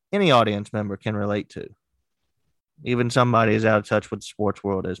any audience member can relate to. Even somebody as out of touch with the sports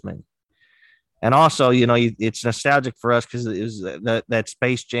world as me. And also, it's nostalgic for us because it was that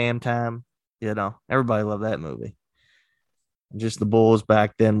Space Jam time. Everybody loved that movie. Just the Bulls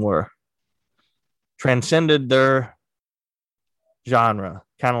back then were transcended their genre,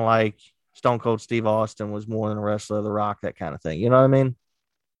 kind of like Stone Cold Steve Austin was more than a wrestler of The Rock, that kind of thing. You know what I mean?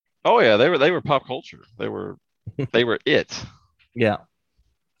 Oh yeah, they were pop culture. They were it. Yeah.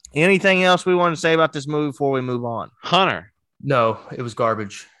 Anything else we want to say about this movie before we move on? Hunter, No, it was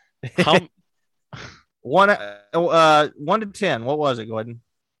garbage. how 1 to 10. What was it, Gordon?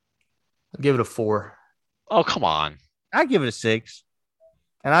 I'll give it a 4. Oh, come on. I give it a 6,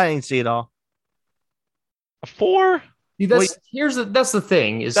 and I didn't see it all. A 4? Dude, that's the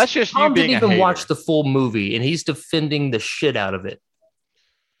thing is That's just you Tom being didn't a even hater. watch the full movie, and he's defending the shit out of it.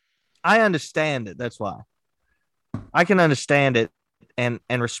 I understand it. That's why I can understand it and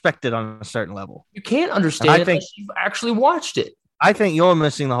respect it on a certain level. You can't understand it unless you've actually watched it. I think you're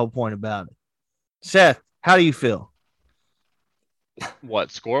missing the whole point about it. Seth, how do you feel?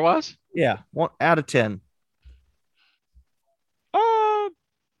 What, score-wise? Yeah, 1 out of 10.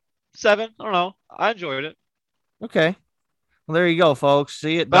 7. I don't know. I enjoyed it. Okay. Well, there you go, folks.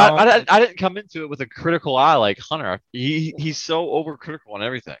 See it. But Don't. I didn't come into it with a critical eye like Hunter. He's so overcritical on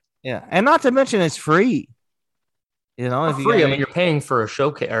everything. Yeah, and not to mention it's free. You know, if you Free. got I mean, you're paying for a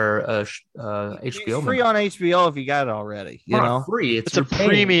showcase or a HBO. it's free on HBO if you got it already. You Not know, free. It's a you're paying.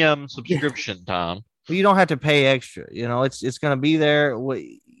 premium subscription, Tom. you don't have to pay extra. You know, it's going to be there.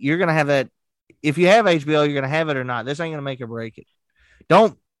 You're going to have that. If you have HBO, you're going to have it or not. This ain't going to make or break it.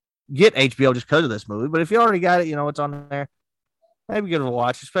 Don't get HBO just because of this movie. But if you already got it, you know it's on there. Maybe give it a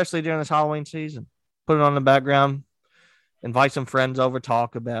watch, especially during this Halloween season. Put it on in the background. Invite some friends over.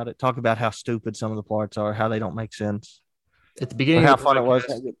 Talk about it. Talk about how stupid some of the parts are, how they don't make sense, At the or beginning how of the fun it was.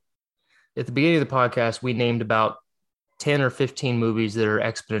 podcast, at the beginning of the podcast, we named about 10 or 15 movies that are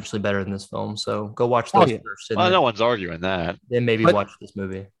exponentially better than this film. So go watch those first, and Well, then, no one's arguing that. then maybe But- watch this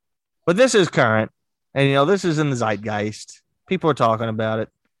movie. But this is current, and you know this is in the zeitgeist. People are talking about it.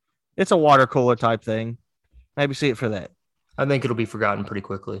 It's a water cooler type thing. Maybe see it for that. I think it'll be forgotten pretty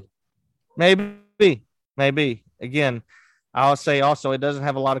quickly. Maybe. Again, I'll say also it doesn't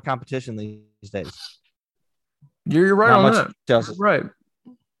have a lot of competition these days. You're right Not on much that. does it. Right.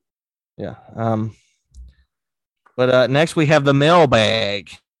 Yeah. But next we have the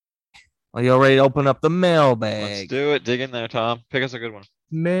mailbag. Are you ready to open up the Let's mailbag? do it. Dig in there, Tom. Pick us a good one.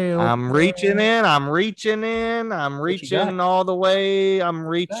 Mail. I'm reaching in. I'm got? reaching all the way. I'm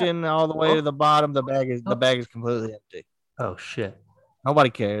reaching all the way to the bottom. The bag is completely empty. Oh shit. Nobody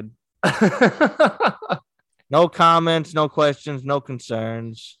cared. No comments, no questions, no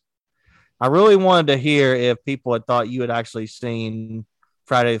concerns. I really wanted to hear if people had thought you had actually seen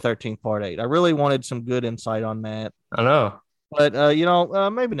Friday the 13th Part 8. I really wanted some good insight on that. I know. But,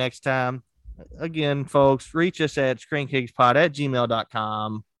 maybe next time. Again, folks, reach us at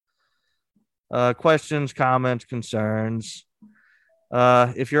screenkigspod@gmail.com. Questions, comments, concerns.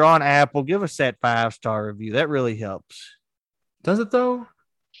 If you're on Apple, give us that 5-star review. That really helps. Does it though?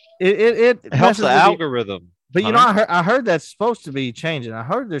 It It helps messes the with you. algorithm. But you Hunter. know, I heard that's supposed to be changing. I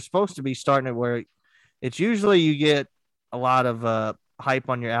heard they're supposed to be starting it where it's usually you get a lot of hype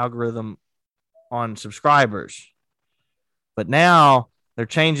on your algorithm on subscribers. But now they're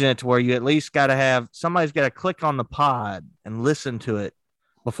changing it to where you at least got to have somebody's got to click on the pod and listen to it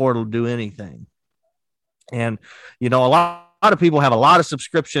before it'll do anything. And, you know, a lot of people have a lot of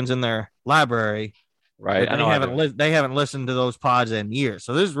subscriptions in their library. Right. But I know. they haven't listened to those pods in years.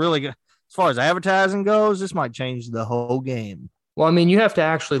 So this is really good. As far as advertising goes, this might change the whole game. Well, I mean, you have to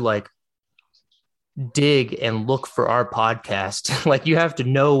actually like dig and look for our podcast. Like you have to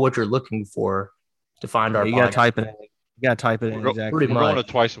know what you're looking for to find our You podcast. got to type it in. You got to type it in. Exactly. pretty We're going much.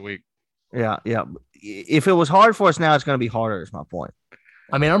 to twice a week. Yeah. If it was hard for us now, it's going to be harder, is my point.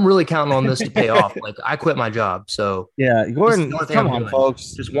 I mean, I'm really counting on this to pay off. Like I quit my job. So Yeah. Gordon, the only thing come I'm on, doing.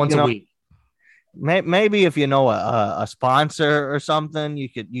 folks. just once You a know, week. Maybe if you know a sponsor or something, you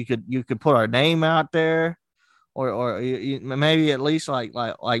could put our name out there, or maybe at least like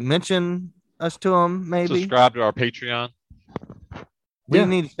mention us to them. Maybe Subscribe to our Patreon. we Yeah.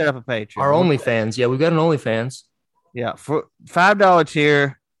 need to set up a Patreon. Our OnlyFans. Yeah, we've got an OnlyFans. Yeah, for $5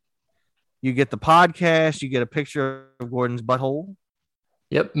 tier, you get the podcast. You get a picture of Gordon's butthole,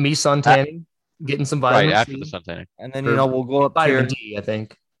 Yep. Me suntanning, getting some Right vitamin after C. the suntanning. and then Or we'll go up Vitamin tier. D, I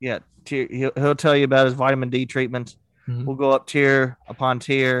think. Yeah, tier. He'll tell you about his vitamin D treatments. Mhm. We'll go up tier upon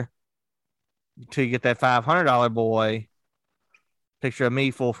tier till you get that $500 boy picture of me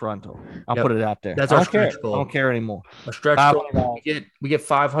full frontal. I'll Yep. put it out there. That's I our don't care. stretch goal. I don't care anymore. A stretch goal. $500. We get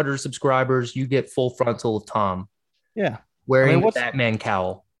 500 subscribers. You get full frontal of Tom Yeah, wearing the what's- Batman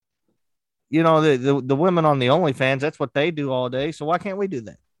cowl. you know the women on the OnlyFans. That's what they do all day. So why can't we do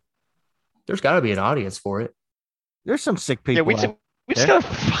that? There's got to be an audience for it. There's some sick people. Yeah, we out just there. gotta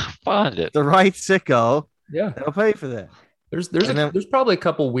find it. The right sicko. Yeah. They'll pay for that. There's probably a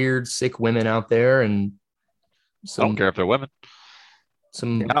couple weird sick women out there, and I don't care if they're women.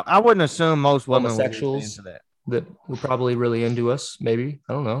 some I wouldn't assume most women would be homosexuals into that. that were probably really into us. Maybe,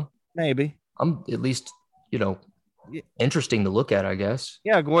 I don't know. Maybe. I'm at least, Yeah. interesting to look at, I guess.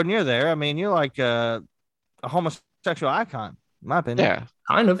 Yeah, Gordon, you're there. I mean, you're like a homosexual icon, in my opinion. Yeah,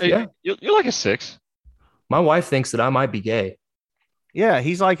 Kind of, Hey, yeah. You're like a 6. My wife thinks that I might be gay, Yeah,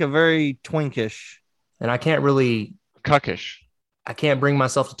 he's like a very twinkish. and I can't bring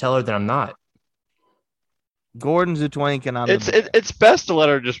myself to tell her that I'm not. Gordon's a twink, and I'm It's best to let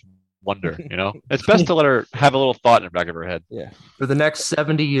her just wonder. It's best to let her have a little thought in the back of her head. Yeah. For the next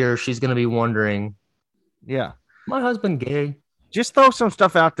 70 years, she's going to be wondering, Yeah. my husband gay? Just throw some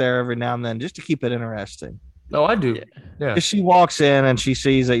stuff out there every now and then just to keep it interesting. No, I do. Yeah. Yeah. If she walks in and she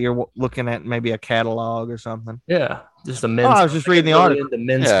sees that you're looking at maybe a catalog or something. Yeah. Just a men's. I was just reading the article. The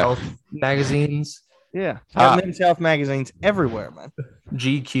men's Yeah. health magazines, Yeah. Ah. Men's health magazines everywhere, man.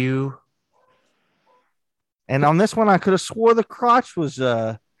 GQ. And on this one, I could have swore the crotch was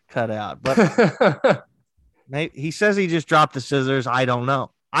cut out, but maybe he says he just dropped the scissors. I don't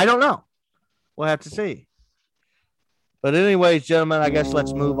know. We'll have to see. But anyways, gentlemen, I guess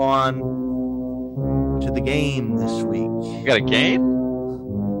let's move on to the game this week. You got a game?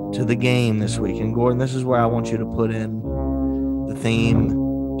 To the game this week. And Gordon, this is where I want you to put in the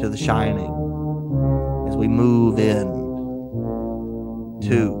theme to The Shining as we move in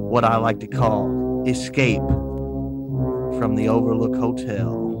to what I like to call Escape from the Overlook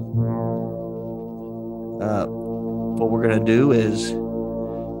Hotel. What we're going to do is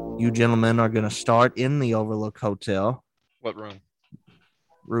you gentlemen are going to start in the Overlook Hotel, What room?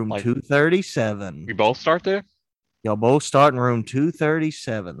 room Like- 237. We both start there? Y'all both start in room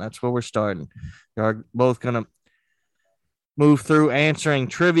 237. That's where we're starting. You're both going to move through answering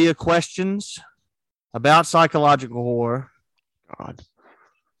trivia questions about psychological horror. God.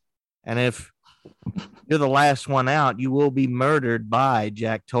 And if you're the last one out, you will be murdered by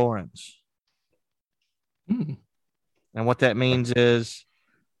Jack Torrance. Hmm. And what that means is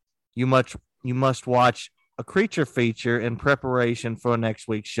you must watch a creature feature in preparation for next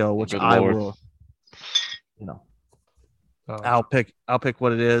week's show, which Good I Lord. will, I'll pick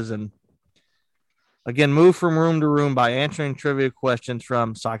what it is, and again, move from room to room by answering trivia questions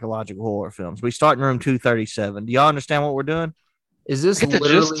from psychological horror films. We start in room 237. Do y'all understand what we're doing? Is this I get the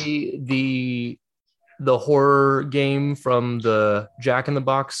literally the horror game from the Jack in the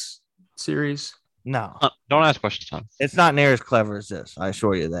Box series? No, Don't ask questions, Tom. it's not near as clever as this. I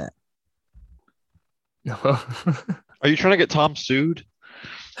assure you that. No. Are you trying to get Tom sued?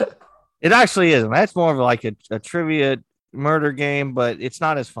 It actually isn't. That's more of like a trivia murder game, but it's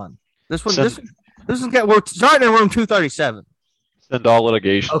not as fun. This one, we're starting in room 237. Send all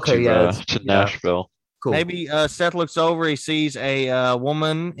litigation Okay, to, yeah, to Nashville. Cool. Maybe Seth looks over. He sees a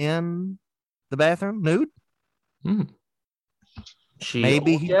woman in the bathroom, nude. She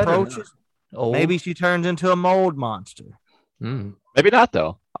Maybe old he yet or approaches. not? Old? Maybe she turns into a mold monster. Hmm. Maybe not,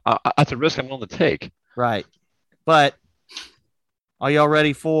 though. That's a risk I'm willing to take. Right. But are y'all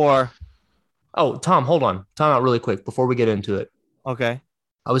ready for? Oh, Tom, hold on. Time out really quick before we get into it. Okay.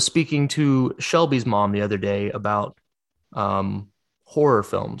 I was speaking to Shelby's mom the other day about horror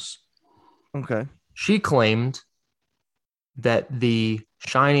films. Okay. She claimed that the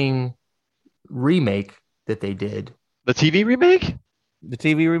Shining remake that they did, The TV remake? The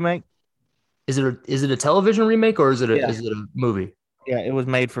TV remake? is it a television remake or is it Yeah. is it a movie? Yeah, it was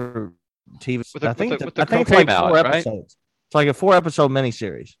made for TV. With the- I think with the- with the I think it's cocaine like mallet, 4 right? episodes. It's like a 4-episode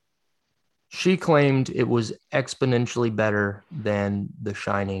miniseries. She claimed it was exponentially better than The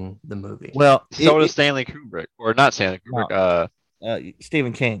Shining, the movie. Well, So does Stanley Kubrick. Or not Stanley Kubrick.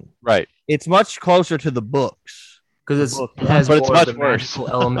 Stephen King. Right. It's much closer to the books. Because book. it has But it's more of much the worse. magical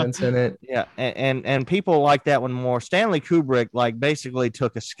elements in it. Yeah, and people like that one more. Stanley Kubrick like basically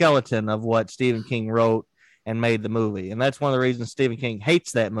took a skeleton of what Stephen King wrote and made the movie, and that's one of the reasons Stephen King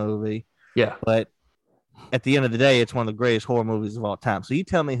hates that movie. Yeah. But at the end of the day, it's one of the greatest horror movies of all time. So you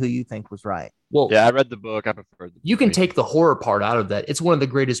tell me who you think was right. Well, Yeah, I read the book. I preferred the you can movie. take the horror part out of that. It's one of the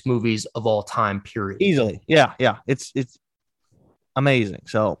greatest movies of all time, period. Easily. Yeah. It's amazing.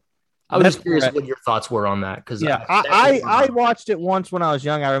 So I was that's just curious correct. what your thoughts were on that. Because yeah, I watched it once when I was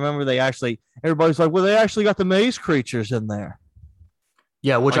young. I remember everybody's like, well, they actually got the maze creatures in there.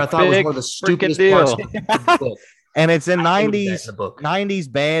 yeah, which I Like, thought was big one of the stupidest freaking parts deal. of the book. And it's in I hated that 90s in the book.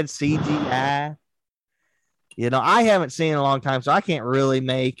 90s bad CGI. I haven't seen it in a long time, so I can't really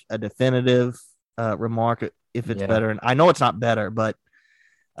make a definitive remark if it's Yeah. better. And I know it's not better, but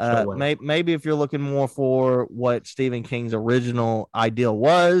No way. Maybe if you're looking more for what Stephen King's original ideal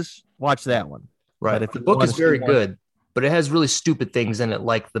was, watch that one. Right. But if The you book wanna is very see one- good, but it has really stupid things in it,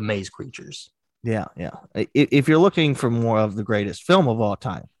 like the maze creatures. Yeah. If you're looking for more of the greatest film of all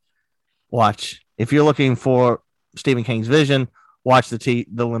time, watch. If you're looking for Stephen King's vision, watch the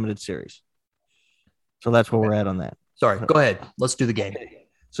limited series. So that's where we're at on that. Sorry, go ahead. Let's do the game.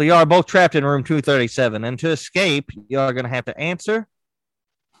 So you are both trapped in room 237, and to escape, you are going to have to answer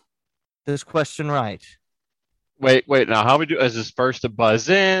this question right. Wait. Now, how we do? Is this first to buzz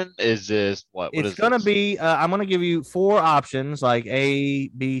in? Is this what? It's going to be. I'm going to give you 4 options, like A,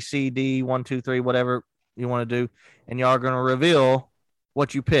 B, C, D, 1, 2, 3, whatever you want to do, and you are going to reveal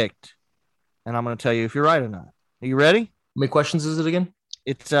what you picked, and I'm going to tell you if you're right or not. Are you ready? How many questions is it again?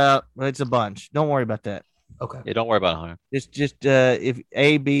 It's a bunch. Don't worry about that. Okay. Yeah, don't worry about it, Hunter. It's just if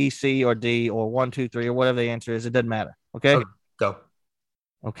A, B, C, or D, or 1, 2, 3, or whatever the answer is, it doesn't matter. Okay. Go.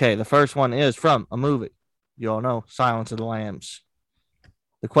 Okay, the first one is from a movie. You all know Silence of the Lambs.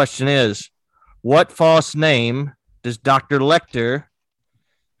 The question is, what false name does Dr. Lecter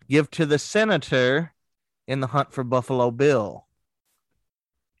give to the senator in The Hunt for Buffalo Bill?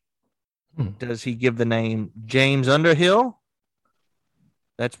 Does he give the name James Underhill?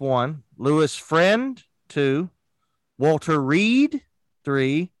 That's 1. Lewis Friend, 2. Walter Reed,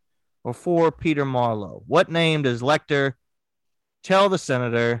 3. Or 4, Peter Marlowe. What name does Lecter tell the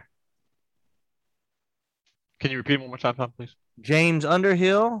senator? Can you repeat it one more time, Tom, please? James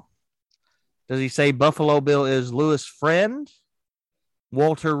Underhill? Does he say Buffalo Bill is Lewis Friend?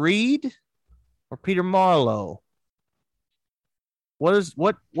 Walter Reed? Or Peter Marlowe? What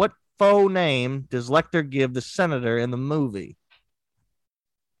faux name does Lecter give the senator in the movie?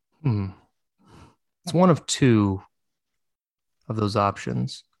 It's one of 2 of those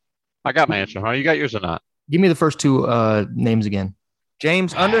options. I got my answer, Hunter. You got yours or not? Give me the first 2 names again.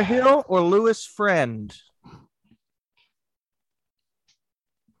 James Underhill or Lewis Friend?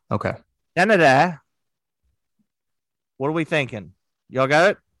 Okay. Canada. What are we thinking? Y'all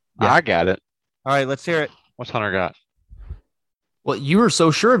got it? Yeah. I got it. All right, let's hear it. What's Hunter got? Well, you were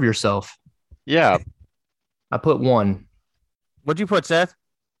so sure of yourself. Yeah. I put 1. What'd you put, Seth?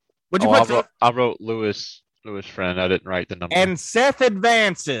 What'd you put, Seth? I wrote Lewis Friend. I didn't write the number. And Seth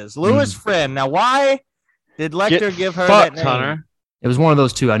advances. Lewis Friend. Now, why did Lecter give her that name? Hunter. It was one of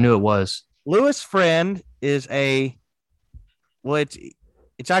those 2. I knew it was. Lewis Friend is it's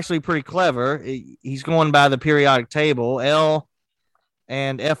actually pretty clever. He's going by the periodic table. L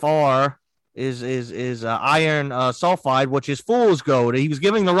and Fr is iron sulfide, which is fool's gold. He was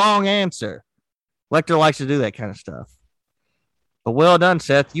giving the wrong answer. Lecter likes to do that kind of stuff. But well done,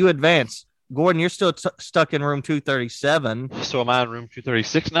 Seth. You advance. Gordon, you're still stuck in room 237. So am I in room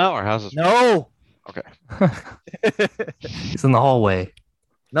 236 now, or how's this? No. Okay. It's in the hallway.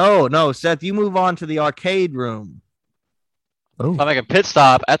 No, Seth, you move on to the arcade room. Oh. I'm making a pit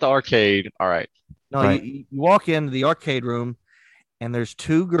stop at the arcade. All right. No, Right. you walk into the arcade room, and there's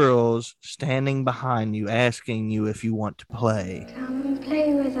 2 girls standing behind you asking you if you want to play. Come and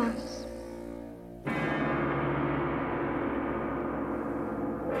play with us.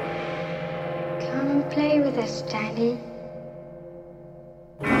 Come and play with us, Daddy.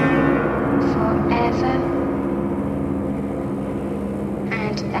 Forever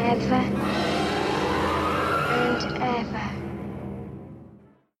and ever and ever.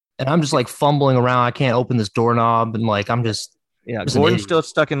 And I'm just like fumbling around. I can't open this doorknob. And like, I'm just, Yeah, Just an Gordon's idiot. still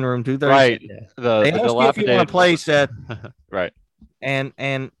stuck in room 237. Right. They The ask you if you want to play, Seth, Right.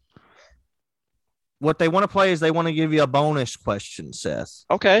 and what they want to play is they want to give you a bonus question, Seth.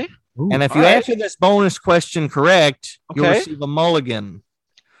 Okay. And if you all right. answer this bonus question correct, you'll Okay. receive a mulligan,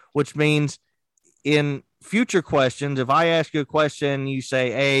 which means in future questions, if I ask you a question, you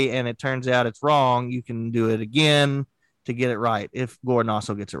say A and it turns out it's wrong, you can do it again to get it right. If Gordon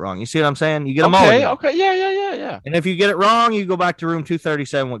also gets it wrong, you see what I'm saying? You get a mulligan. Okay. Yeah. And if you get it wrong, you go back to room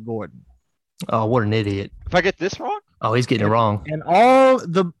 237 with Gordon. oh, what an idiot. If I get this wrong, Oh, he's getting it wrong. And all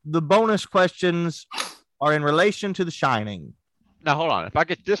the bonus questions are in relation to The Shining. now hold on. If I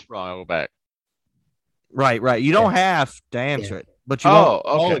get this wrong, I'll go back. Right. You don't have to answer it, but you Oh,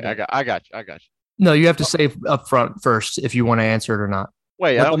 won't okay. mulligan. I got you. No, you have to say up front first if you want to answer it or not.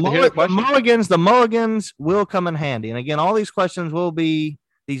 Wait, I But don't hear the question. the mulligans will come in handy. And again, all these questions will be,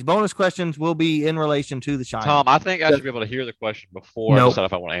 these bonus questions will be in relation to The Shining. Tom, I think I should be able to hear the question before I Nope. decide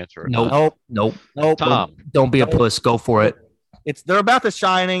if I want to answer it. Nope. Nope. Tom, Don't be a puss. Go for it. They're about The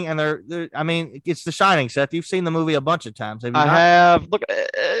Shining, and I mean, it's The Shining, Seth. You've seen the movie a bunch of times. Have you I not? have. Look,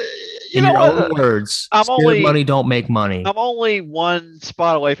 you In know your what? own words, I'm scared only- money don't make money. I'm only one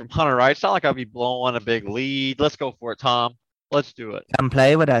spot away from Hunter, right? It's not like I'll be blowing a big lead. Let's go for it, Tom. Let's do it. Come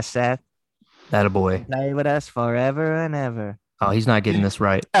play with us, Seth. That a boy. Play with us forever and ever. Oh, he's not getting this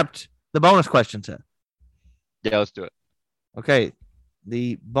right. Except the bonus question, Seth. Yeah, let's do it. Okay.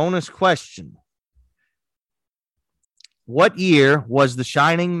 The bonus question. What year was The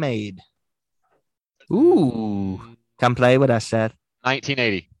Shining made? Ooh. Come play with us, Seth.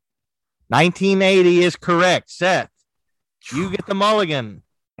 1980. 1980 is correct, Seth. You get the mulligan.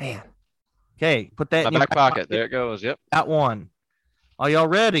 Man. Okay, put that My in your back pocket. There it goes. Yep. Got one. Are y'all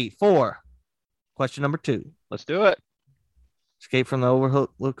ready for question number 2? Let's do it. Escape from the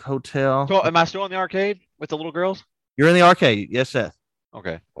Overlook Hotel. So, am I still in the arcade with the little girls? You're in the arcade. Yes, Seth.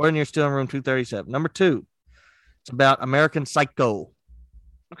 Okay. Or you're still in room 237. Number 2. It's about American Psycho.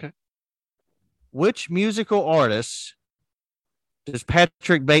 Okay. Which musical artist does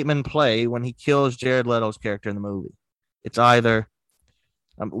Patrick Bateman play when he kills Jared Leto's character in the movie? It's either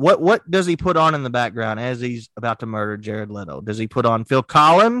what does he put on in the background as he's about to murder Jared Leto? Does he put on Phil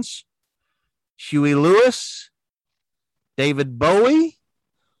Collins, Huey Lewis, David Bowie,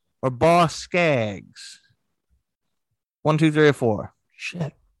 or Boss Skaggs? 1, 2, 3, or 4. Shit.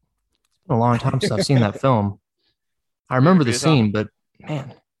 It's been a long time since I've seen that film. I remember the Repeat it, Tom. scene, but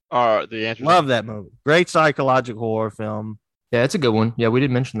man. The answer. Love that movie. Great psychological horror film. Yeah, it's a good one. Yeah, we did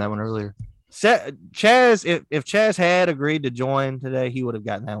mention that one earlier. Chaz, if Chaz had agreed to join today, he would have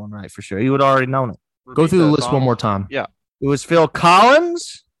gotten that one right for sure. He would have already known it. Go through the list one more time. Yeah. It was Phil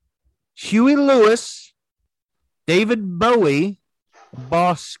Collins, Huey Lewis, David Bowie,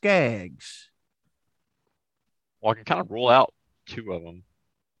 Boss Skaggs. Well, I can kind of rule out 2 of them.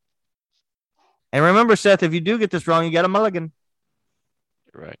 And remember, Seth, if you do get this wrong, you got a mulligan.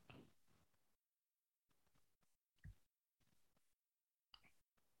 You're right.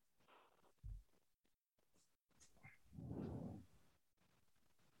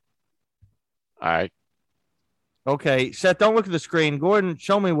 All right. Okay, Seth, don't look at the screen. Gordon,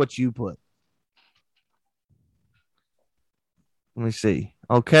 show me what you put. Let me see.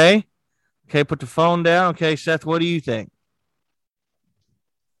 Okay. Okay, put the phone down. Okay, Seth, what do you think?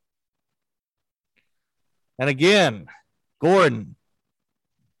 And again, Gordon,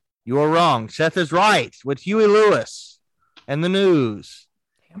 you are wrong. Seth is right with Huey Lewis and the News.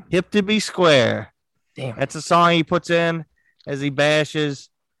 Hip to be square. Damn. That's a song he puts in as he bashes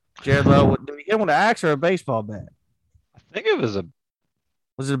Jared Leto. Did he hit him with an axe or a baseball bat? I think it was a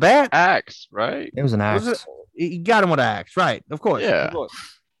Was it a bat? axe, right? It was an axe. Was it? He got him with an axe, right? Of course. Yeah. Of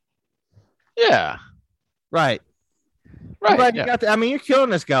course. Yeah. Right. Right. I'm glad yeah. you got that. I mean, you're killing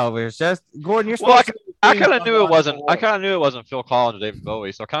this guy over here, Seth. Gordon, you're Well, supposed to I kind of knew it wasn't. I kind of knew it wasn't Phil Collins or David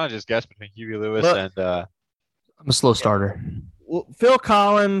Bowie, so I kind of just guessed between Huey Lewis Look. and. I'm a slow starter. Well, Phil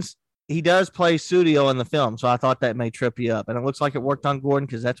Collins, he does play Studio in the film, so I thought that may trip you up. And it looks like it worked on Gordon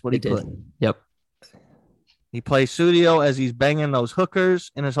because that's what he did. put. Yep. He plays Studio as he's banging those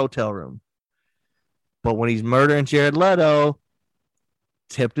hookers in his hotel room. But when he's murdering Jared Leto,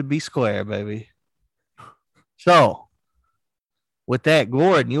 tip to be square, baby. So, with that,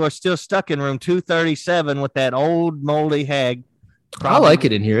 Gordon, you are still stuck in room 237 with that old moldy hag. I like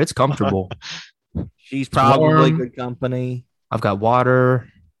it in here. It's comfortable. She's probably warm. good company. I've got water.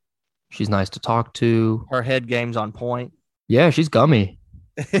 She's nice to talk to. Her head game's on point. Yeah, she's gummy.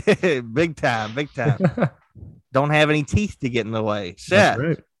 Big time, big time. Don't have any teeth to get in the way. That's Seth,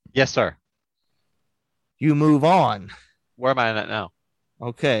 right. Yes, sir. you move on. Where am I at now?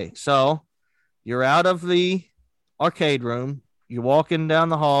 Okay, so you're out of the arcade room. You're walking down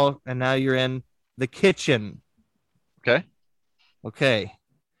the hall, and now you're in the kitchen. Okay. Okay.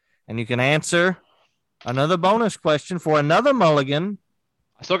 And you can answer another bonus question for another mulligan,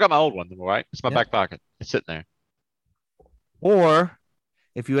 I still got my old one, right? It's my Yep. back pocket. It's sitting there. or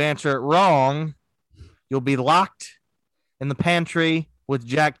if you answer it wrong, you'll be locked in the pantry with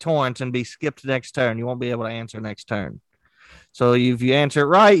Jack Torrance and be skipped next turn. You won't be able to answer next turn. So if you answer it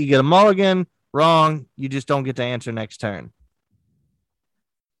right, you get a mulligan. Wrong, you just don't get to answer next turn.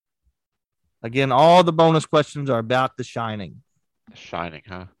 Again, all the bonus questions are about The Shining. Shining,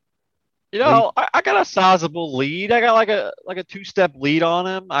 huh? You know, I got a sizable lead. I got like a 2-step lead on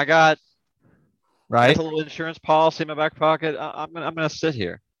him. I got Right? a little insurance policy in my back pocket. I'm gonna sit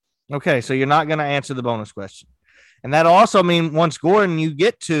here. Okay, so you're not going to answer the bonus question. And that'll also mean once, Gordon, you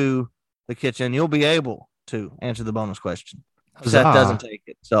get to the kitchen, you'll be able to answer the bonus question. Seth Huzzah. doesn't take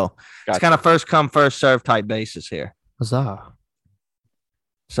it. So it's Gotcha. kind of first come, first serve type basis here. Huzzah.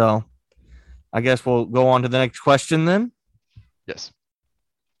 So I guess we'll go on to the next question then. Yes.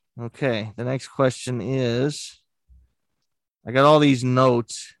 Okay, the next question is, I got all these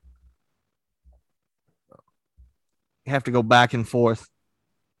notes. You have to go back and forth.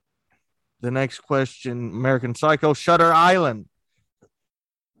 The next question, American Psycho, Shutter Island.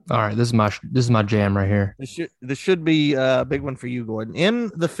 All right, this is my jam right here. This should be a big one for you, Gordon.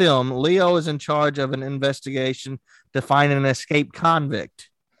 In the film, Leo is in charge of an investigation to find an escaped convict.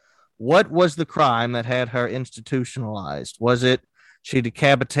 What was the crime that had her institutionalized? Was it she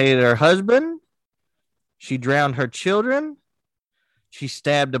decapitated her husband? She drowned her children? She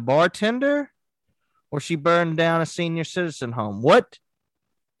stabbed a bartender? Or she burned down a senior citizen home? What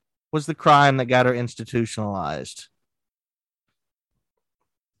was the crime that got her institutionalized?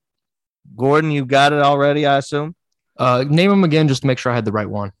 Gordon, you got it already, I assume? Name them again just to make sure I had the right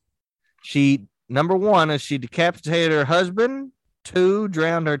one. Number one is she decapitated her husband. 2,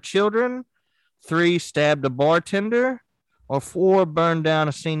 drowned her children. 3, stabbed a bartender. Or 4, burned down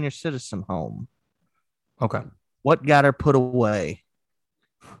a senior citizen home. Okay. What got her put away?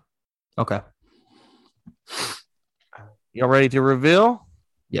 Okay. Y'all ready to reveal?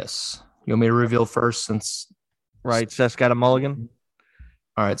 Yes. You want me to reveal first since... Right, Seth's got a mulligan.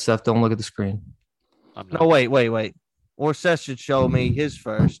 All right, Seth, don't look at the screen. No, wait. Or Seth should show me his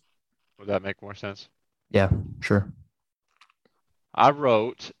first. Would that make more sense? Yeah, sure. I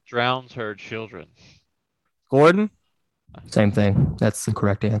wrote drowns her children. Gordon? Same thing. That's the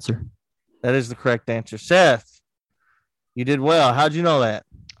correct answer. That is the correct answer. Seth, you did well. How'd you know that?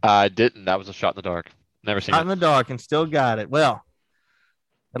 I didn't. That was a shot in the dark. Never seen Shot it. in the dark and still got it. Well,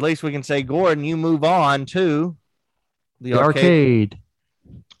 at least we can say, Gordon, you move on to the arcade.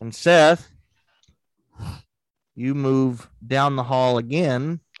 And Seth, you move down the hall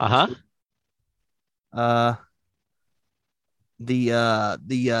again. Uh-huh. You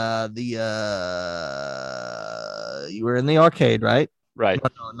were in the arcade, right? Right.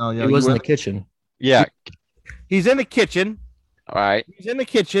 No. He was in the kitchen. Yeah. He's in the kitchen. All right. He's in the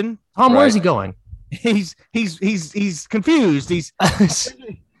kitchen. Tom, where is he Right. going? He's confused. He's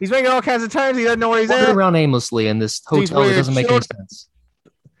making all kinds of turns. He doesn't know where he's Wandering at. around aimlessly in this hotel that weird doesn't make any sense.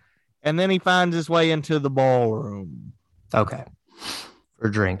 And then he finds his way into the ballroom. Okay. For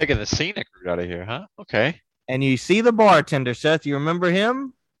a drink. Taking the scenic route out of here, huh? Okay. And you see the bartender, Seth. You remember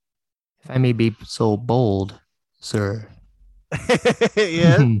him? If I may be so bold, sir.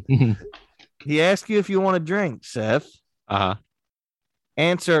 Yeah. He asks you if you want a drink, Seth. Uh-huh.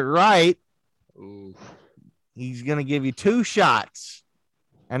 Answer it right. Ooh. He's going to give you 2 shots.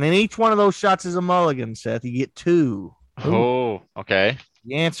 And then each one of those shots is a mulligan, Seth. You get 2. Oh, okay.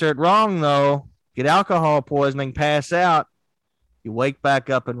 You answer it wrong, though. Get alcohol poisoning, pass out. You wake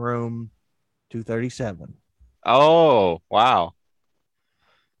back up in room 237. Oh, wow.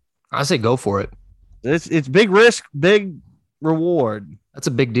 I say go for it. It's big risk, big reward. That's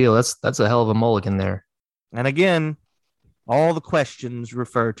a big deal. That's a hell of a mulligan there. And again, all the questions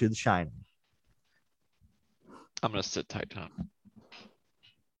refer to The Shining. I'm going to sit tight, Tom.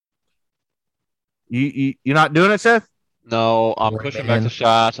 You're not doing it, Seth? No, I'm Boring pushing man. back the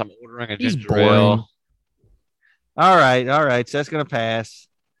shots. I'm ordering a He's ginger boring. ale. All right. Seth's going to pass.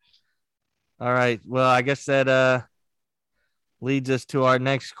 All right. Well, I guess that leads us to our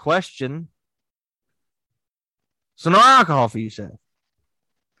next question. So no alcohol for you, Seth?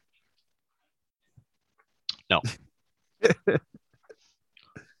 No.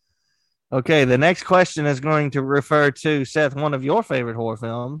 Okay, the next question is going to refer to, Seth, one of your favorite horror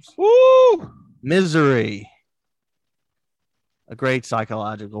films, Woo! Misery. A great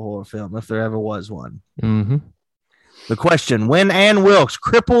psychological horror film, if there ever was one. Mm-hmm. The question, when Ann Wilkes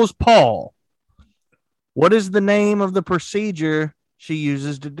cripples Paul, what is the name of the procedure she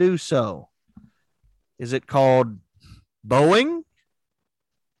uses to do so? Is it called bowing,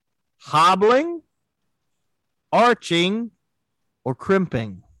 hobbling, arching, or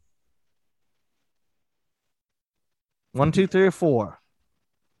crimping? 1, 2, 3, or 4.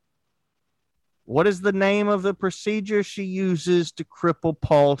 What is the name of the procedure she uses to cripple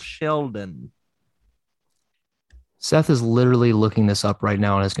Paul Sheldon? Seth is literally looking this up right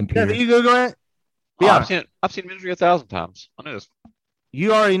now on his computer. Yeah, you go ahead. Oh, Yeah, I've seen Misery 1,000 times. I know this.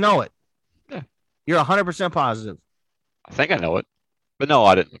 you already know it. Yeah. You're 100% positive. I think I know it. But no,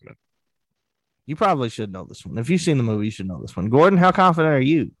 I didn't look at it. You probably should know this one. If you've seen the movie, you should know this one. Gordon, how confident are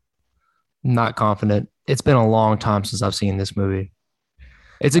you? Not confident. It's been a long time since I've seen this movie.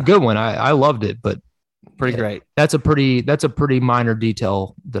 It's a good one. I loved it, but Pretty great. that's a pretty minor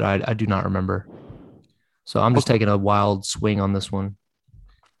detail that I do not remember. So I'm just taking a wild swing on this one.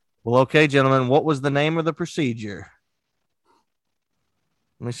 Well, okay, gentlemen, what was the name of the procedure?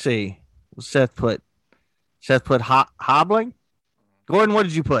 Let me see. What Seth put? Seth put hobbling? Gordon, what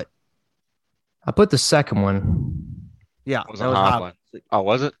did you put? I put the second one. Yeah, It was that a was hobbling. hobbling. Oh,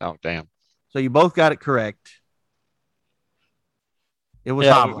 was it? Oh, damn. So you both got it correct. It was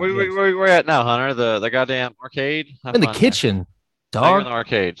Yeah, Hovland. where yes. we're at now, Hunter? The goddamn arcade? Have In the fun there. kitchen, Oh, you're in dog. the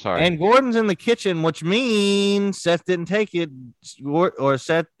arcade. Sorry. And Gordon's in the kitchen, which means Seth didn't take it. Or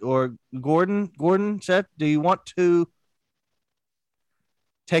Seth or Gordon, Seth, do you want to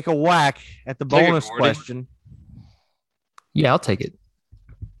take a whack at the Take it, bonus Gordy. question? Yeah, I'll take it.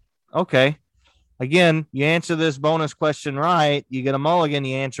 Okay. Again, you answer this bonus question right, you get a mulligan.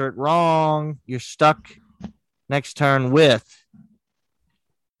 You answer it wrong, you're stuck next turn with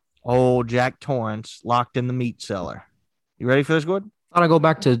old Jack Torrance locked in the meat cellar. You ready for this, Gordon? Thought I go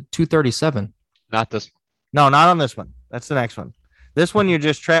back to 237. Not this. No, not on this one. That's the next one. This one, you're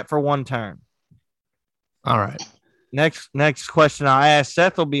just trapped for one turn. All right. Next question I'll ask.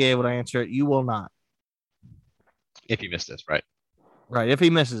 Seth will be able to answer it. You will not. If you missed this, right? Right, if he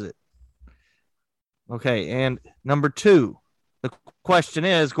misses it. Okay, and number 2. The question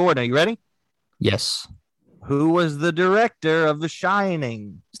is, Gordon, are you ready? Yes. Who was the director of The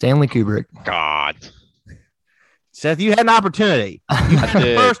Shining? Stanley Kubrick. God. Seth, you had an opportunity. You I had the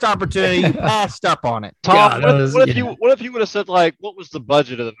did. first opportunity. You passed up on it. Tom, Yeah, that was- what if yeah. you would have said like, what was the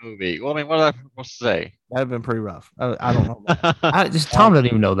budget of the movie? Well, I mean, what am I supposed to say? That'd have been pretty rough. I don't know. Tom doesn't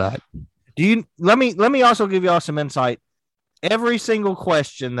even know that. Do you? Let me also give y'all some insight. Every single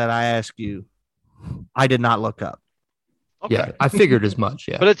question that I ask you, I did not look up. Okay. Yeah, I figured as much.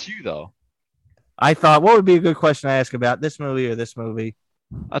 Yeah. But it's you though. I thought, what would be a good question to ask about this movie or this movie,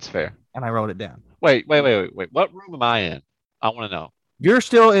 That's fair. and I wrote it down. Wait. What room am I in? I want to know. You're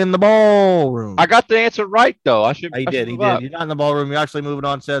still in the ballroom. I got the answer right though. I should. He I should did. He move did. up. You're not in the ballroom. You're actually moving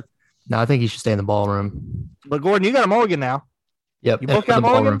on, Seth. No, I think he should stay in the ballroom. But Gordon, you got a mulligan now. Yep. You both got the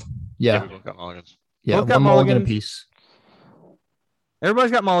ballroom. mulligans? Yeah. we both got mulligans. Yeah. Both got One mulligan mulligans. apiece.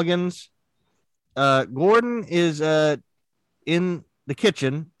 Everybody's got mulligans. Gordon is in the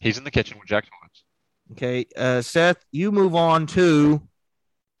kitchen. He's in the kitchen with Jack Torrance. Okay. Seth, you move on to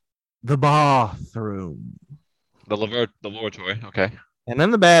the bathroom. The laboratory. Okay. And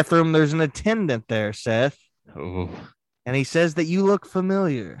in the bathroom, there's an attendant there, Seth. Ooh. And he says that you look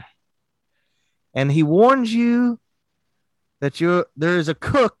familiar. And he warns you that there is a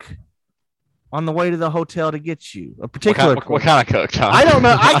cook on the way to the hotel to get you. A particular What kind of cook, Tom? I don't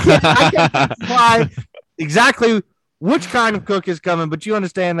know. I can't supply exactly which kind of cook is coming, but you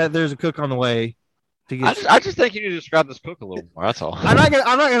understand that there's a cook on the way to get you. I just think you need to describe this cook a little more. That's all. I'm not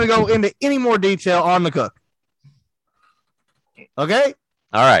gonna go into any more detail on the cook. Okay?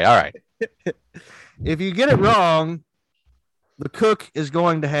 All right. If you get it wrong, the cook is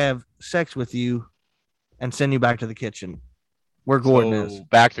going to have sex with you and send you back to the kitchen where Gordon is.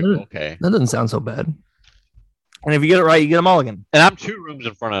 Back to okay. That doesn't sound so bad. And if you get it right, you get a mulligan. And I'm 2 rooms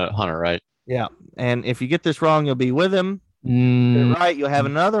in front of Hunter, right? Yeah. And if you get this wrong, you'll be with him. Get it Mm, right, you'll have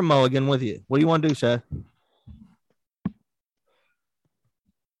another mulligan with you. What do you want to do, Seth?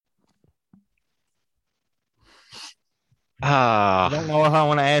 I don't know if I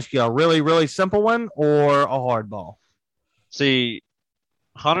want to ask you a really, really simple one or a hard ball. See,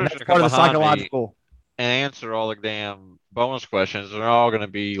 Hunter's That's gonna part come of the behind me psychological. and answer all the damn bonus questions. They're all gonna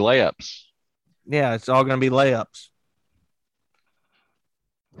be layups. Yeah, it's all going to be layups.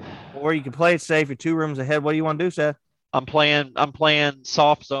 Or you can play it safe. You're 2 rooms ahead. What do you want to do, Seth? I'm playing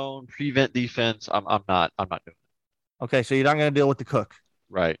soft zone, prevent defense. I'm not doing it. Okay, so you're not going to deal with the cook.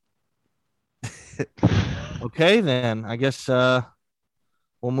 Right. Okay, then I guess we'll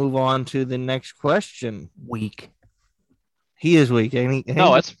move on to the next question. weak. He is weak, ain't he?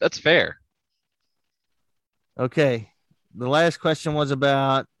 No, that's fair. Okay. The last question was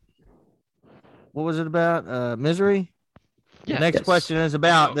about what was it about? Misery? Yeah. The next Yes. question is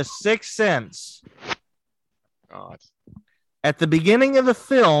about The Sixth Sense. God. At the beginning of the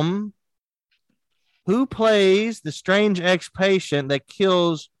film, who plays the strange ex-patient that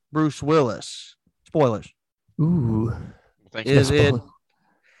kills Bruce Willis? Spoilers. Ooh. Thank you.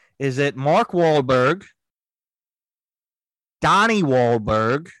 Is it Mark Wahlberg, Donnie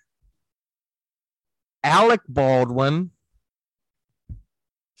Wahlberg, Alec Baldwin,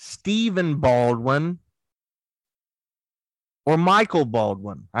 Stephen Baldwin, or Michael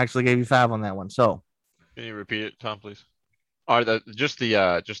Baldwin? I actually gave you 5 on that one. So Can you repeat it, Tom, please? Or just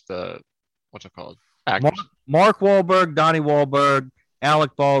the what's it called? Actors. Mark Wahlberg, Donnie Wahlberg,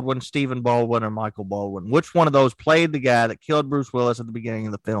 Alec Baldwin, Stephen Baldwin, or Michael Baldwin. Which one of those played the guy that killed Bruce Willis at the beginning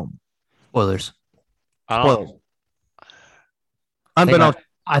of the film? Spoilers. I don't- Spoilers. Unbeknownst.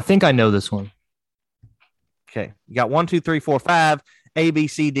 I think I know this one. Okay. You got 1, 2, 3, 4, 5, A, B,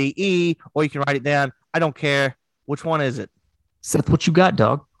 C, D, E, or you can write it down. I don't care. Which one is it? Seth, what you got,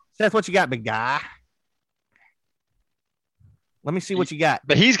 dog? Seth, what you got, big guy? Let me see what you got.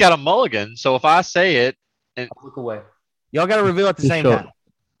 But he's got a mulligan, so if I say it, Look away. Y'all got to reveal at the same Sure. time.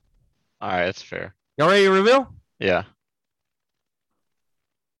 All right, that's fair. Y'all ready to reveal? Yeah,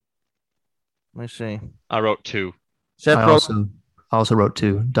 Let me see. I wrote 2. Seth I wrote also wrote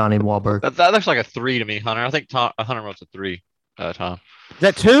 2. Donnie Wahlberg. That looks like a 3 to me, Hunter. I think Hunter wrote a 3. Tom, Is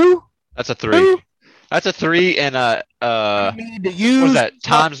that 2? that's a 3. Two? That's a 3, and You need to what use. is that?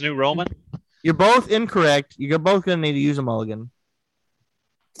 Times New Roman. You're both incorrect. You're both going to need to use a mulligan.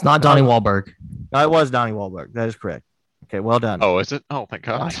 It's not Donnie Wahlberg. No, it was Donnie Wahlberg. That is correct. Okay, well done. Oh, is it? Oh, thank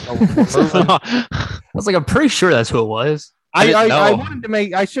God. I was like, I'm pretty sure that's who it was. I didn't know. I wanted to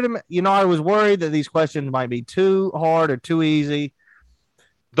make. I should have. I was worried that these questions might be too hard or too easy.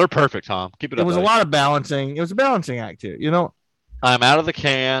 They're perfect, Tom. Keep it up. It was a buddy. lot of balancing. It was a balancing act here, I'm out of the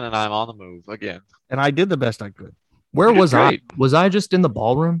can and I'm on the move again. and I did the best I could. Where You did was I? great. Was I just in the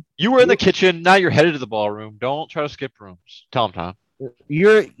ballroom? You were in the kitchen. Now you're headed to the ballroom. Don't try to skip rooms. Tell him, Tom.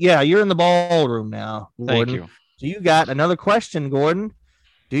 You're in the ballroom now, Thank Gordon. you. So you got another question, Gordon.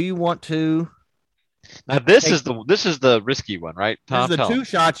 Do you want to? Now this is the risky one, right? Tom, There's the tell him. 2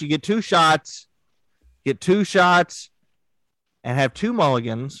 shots. You get 2 shots. Get 2 shots, and have 2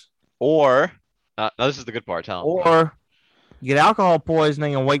 mulligans. Or no, this is the good part. Tell him. Or you get alcohol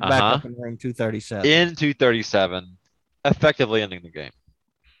poisoning and wake back Uh-huh. up in room 237. In 237, effectively ending the game.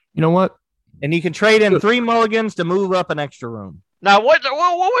 You know what? And you can trade in 3 mulligans to move up an extra room. Now, where did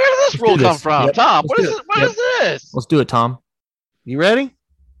this rule do come this. from, Yep. Tom? Let's What do is it. this? What Yep. is this? Let's do it, Tom. You ready?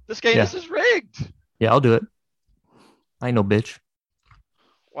 This game, Yeah. this is rigged. Yeah, I'll do it. I ain't no bitch.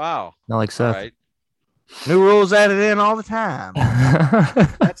 Wow. Not like All Seth. right. New rules added in all the time.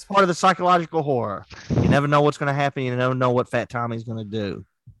 That's part of the psychological horror. You never know what's going to happen. You never know what Fat Tommy's going to do.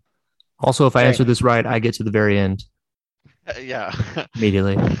 Also, if I Okay. answer this right, I get to the very end Yeah.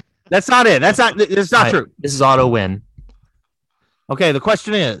 immediately. That's not it. That's not Right. true. This is auto win. Okay, the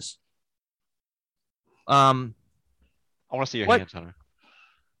question is, I want to see your What? hands, Hunter.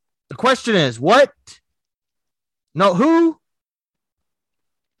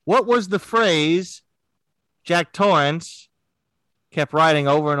 what was the phrase Jack Torrance kept writing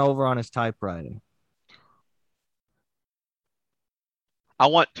over and over on his typewriter? I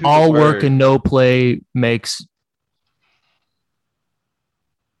want two All words. work and no play makes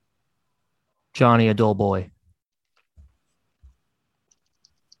Johnny a dull boy.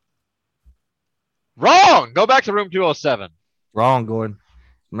 Wrong. Go back to room 207. Wrong, Gordon.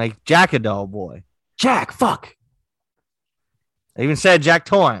 Make Jack a dull boy. Jack, fuck. They even said Jack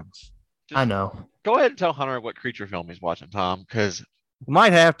Torrance. I know. Go ahead and tell Hunter what creature film he's watching, Tom, because You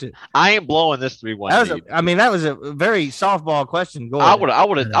might have to. I ain't blowing this 3-1 That was lead. that was a very softball question, Gordon. I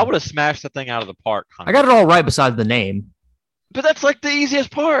would have smashed the thing out of the park, Hunter. I got it all right besides the name. But that's like the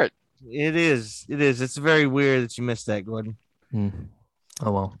easiest part. It is. It's very weird that you missed that, Gordon. Hmm.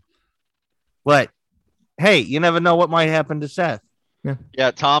 Oh, well. But hey, you never know what might happen to Seth. Yeah,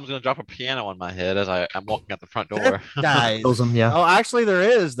 Tom's gonna drop a piano on my head as I'm walking out the front door. Guys. Kills him, yeah. Oh, actually, there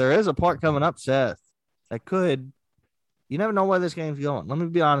is a part coming up, Seth. That could. You never know where this game's going. Let me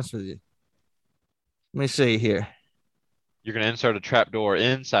be honest with you. Let me see here. You're gonna insert a trap door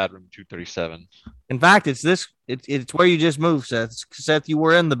inside room 237. In fact, it's this. It's where you just moved, Seth. Seth, you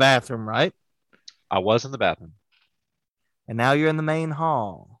were in the bathroom, right? I was in the bathroom. And now you're in the main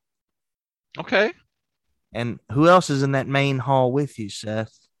hall. Okay. And who else is in that main hall with you,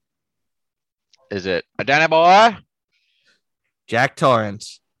 Seth? Is it a Danny boy? Jack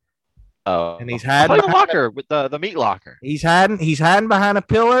Torrance. Oh, And he's I hiding thought the behind locker with the meat locker. He's hiding behind a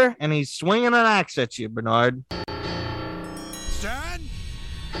pillar, and he's swinging an axe at you, Bernard. Stan?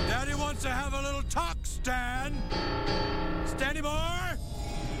 Daddy wants to have a little talk, Stan. Stanny boy?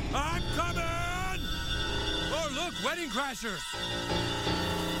 I'm coming! Oh, look, wedding crashers.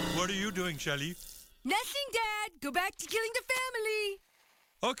 What are you doing, Shelly? Nothing, Dad. Go back to killing the family.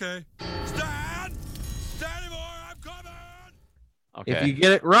 Okay. Stan! Stanny boy, I'm coming! Okay. If you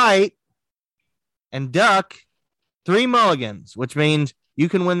get it right and duck, 3 mulligans, which means you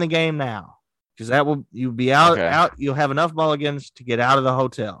can win the game now. Because you'll be out, Okay. you'll have enough mulligans to get out of the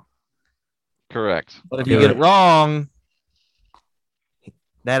hotel. Correct. But if Do you get it. it wrong,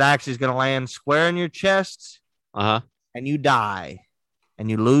 that axe is going to land square in your chest Uh-huh. and you die and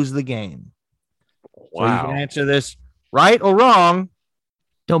you lose the game. So you Wow. can answer this right or wrong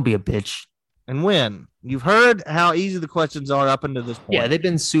Don't be a bitch. and win. You've heard how easy the questions are up until this point. Yeah, they've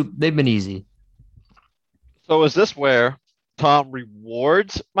been easy. So is this where Tom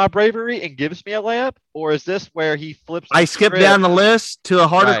rewards my bravery and gives me a layup? Or is this where he flips the I skipped script? down the list to a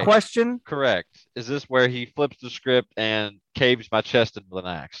harder Right. question Correct. Is this where he flips the script and caves my chest into an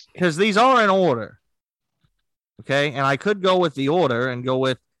axe? because these are in order. Okay. And I could go with the order and go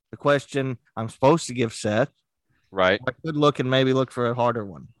with the question I'm supposed to give Seth. Right. I could look and maybe look for a harder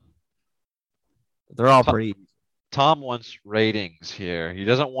one. They're all pretty easy. Tom wants ratings here. He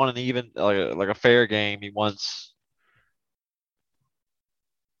doesn't want an even like a fair game. He wants.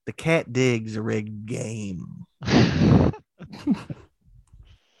 The cat digs a rigged game.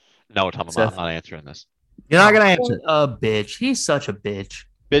 No, Tom, I'm not answering this. You're not going to answer. A bitch. He's such a bitch.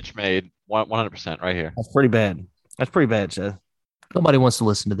 Bitch made 100% right here. That's pretty bad. That's pretty bad, Seth. Nobody wants to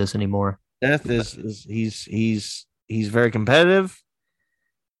listen to this anymore. Seth is he's very competitive.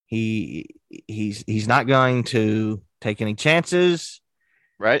 He's not going to take any chances.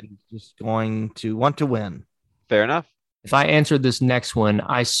 Right. He's just going to want to win. Fair enough. If I answered this next one,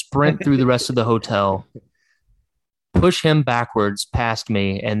 I sprint through the rest of the hotel, push him backwards past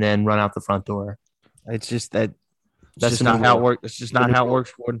me, and then run out the front door. It's just that. That's Just not how it works. It's just not how it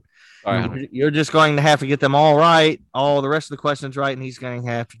works, Gordon. All right, Hunter. You're just going to have to get them all right, all the rest of the questions right, and he's going to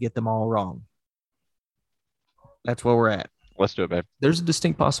have to get them all wrong. That's where we're at. Let's do it, babe. There's a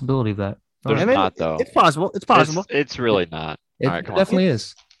distinct possibility of that. There's I mean, not, though. It's possible. It's possible. It's really not. It All right, come on. definitely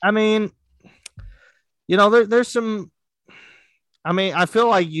is. I mean, there's some. I mean, I feel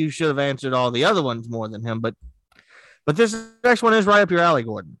like you should have answered all the other ones more than him, but this next one is right up your alley,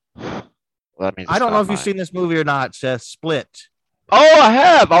 Gordon. Well, that means I it's don't know not if you've mine. seen this movie or not, Seth. Split. Oh, I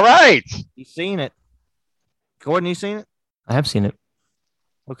have. All right. You've seen it. Gordon, you seen it? I have seen it.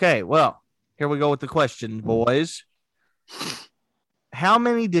 Okay, well, here we go with the questions, boys. How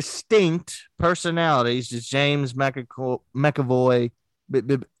many distinct personalities does James McAvoy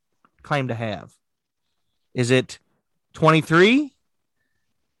claim to have? Is it 23,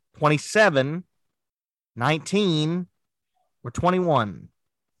 27, 19, or 21?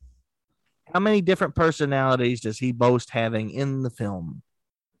 How many different personalities does he boast having in the film?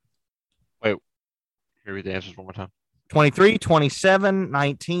 Here, read the answers one more time. 23, 27,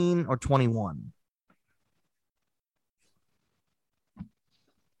 19, or 21?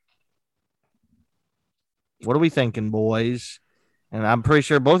 What are we thinking, boys? And I'm pretty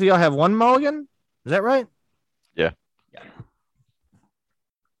sure both of y'all have one mulligan. Is that right? Yeah.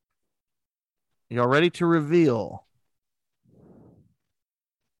 Y'all ready to reveal?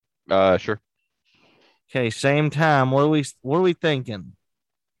 Sure. Okay, same time. What are we thinking?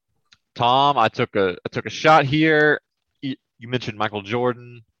 Tom, I took a shot here. You mentioned Michael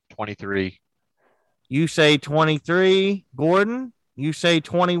Jordan, 23. You say 23, Gordon. You say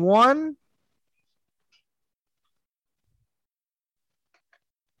 21.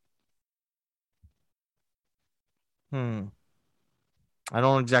 I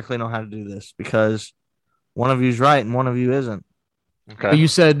don't exactly know how to do this because one of you is right and one of you isn't. Okay. But you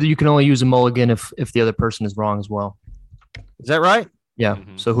said that you can only use a mulligan if the other person is wrong as well. Is that right? Yeah.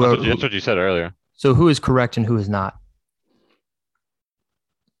 Mhm. So That's what you said earlier. So who is correct and who is not?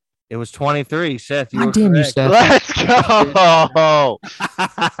 It was 23. Seth, you God were damn you, correct. Seth. Let's go.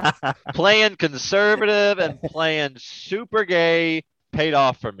 Playing conservative and playing super gay paid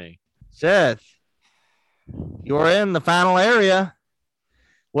off for me. Seth, you're in the final area.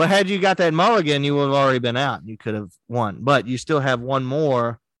 Well, had you got that mulligan, you would have already been out. You could have won, but you still have one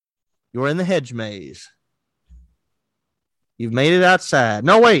more. You're in the hedge maze. You've made it outside.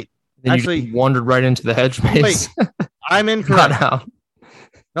 No, wait. Then Actually- you wandered right into the hedge maze. I'm Got incorrect. out.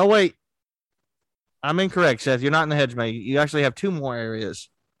 No, wait. I'm incorrect, Seth. You're not in the hedge maze. You actually have two more areas.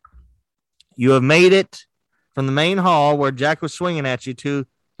 You have made it from the main hall where Jack was swinging at you to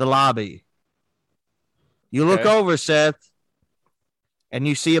the lobby. You look Okay. over, Seth, and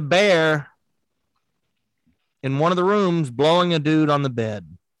you see a bear in one of the rooms blowing a dude on the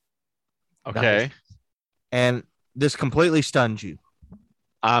bed. Okay. And this completely stuns you.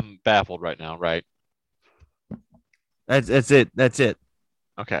 I'm baffled right now, right? That's it. That's it.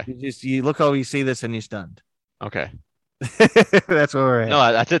 Okay. You look over, you see this, and you're stunned. Okay. That's where we're at.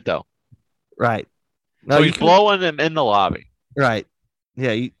 No, that's it though. Right. No, So you he's can- blowing him in the lobby. Right.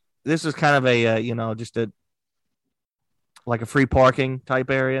 Yeah. This is kind of a just a like a free parking type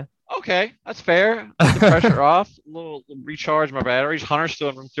area. Okay, that's fair. Get the pressure off. A little recharge my batteries. Hunter's still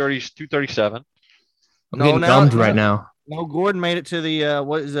in room 237. I'm No, getting now- gummed now- right now. No, Gordon made it to the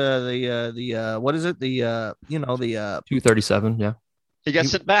what is what is it? The 237. Yeah. He got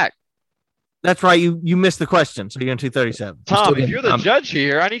sent back. that's right. You missed the question, so you're in 237. Tom, still if you're the getting- judge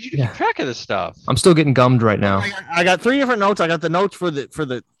here, I need you to Yeah. keep track of this stuff. I'm still getting gummed right now. I got three different notes. I got the notes for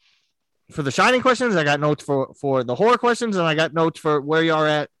the Shining questions. I got notes for the horror questions, and I got notes for where you are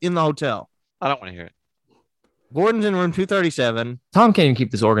at in the hotel. I don't want to hear it. Gordon's in room 237. Tom can't even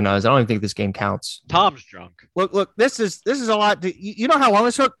keep this organized. I don't even think this game counts. Tom's drunk. Look. This is a lot. You know how long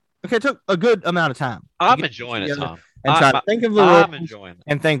this took? Okay, it took a good amount of time. I'm get enjoying it, together. Tom. and try to think of the I'm rules enjoying it.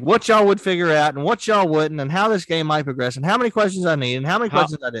 and think what y'all would figure out and what y'all wouldn't and how this game might progress and how many questions I need and how many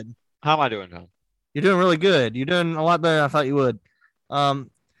questions I didn't. How am I doing, Tom? You're doing really good. You're doing a lot better than I thought you would.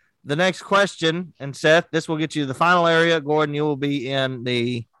 The next question, and Seth, this will get you to the final area. Gordon, you will be in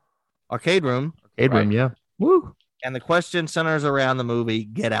the arcade room. Arcade room, yeah. Woo. And the question centers around the movie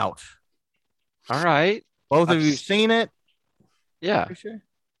Get Out. All right. Both of you seen it? Yeah. For sure.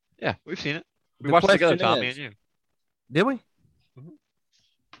 Yeah, we've seen it. We The watched it together, question Tommy is- and you. Did we? Mhm.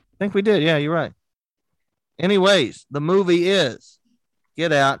 I think we did. Yeah, you're right. Anyways, the movie is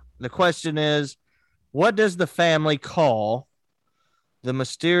Get Out. The question is, what does the family call the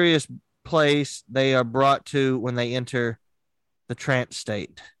mysterious place they are brought to when they enter the trance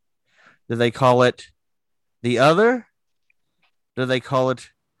state? Do they call it the other? Do they call it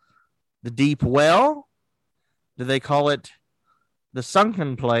the deep well? Do they call it the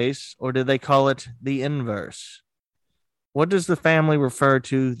sunken place? Or do they call it the inverse? What does the family refer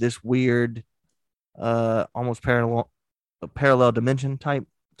to this weird, almost parallel dimension type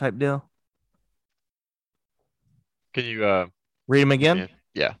deal? Can you Read them again.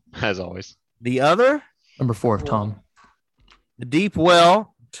 Yeah, as always. The other, Number 4, Tom. the deep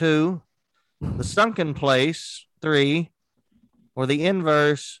well, 2, the sunken place, 3, or the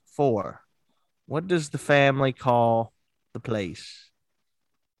inverse, 4. What does the family call the place?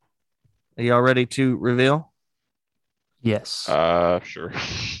 Are y'all ready to reveal? Yes. Sure.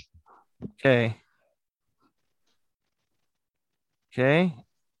 Okay. Okay.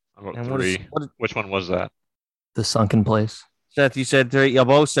 I wrote And 3. Which one was that? The sunken place. Seth, you said 3. Y'all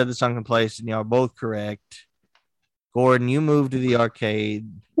both said the sunken place, and y'all are both correct. Gordon, you moved to the arcade.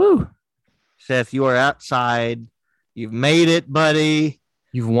 Woo. Seth, you are outside. You've made it, buddy.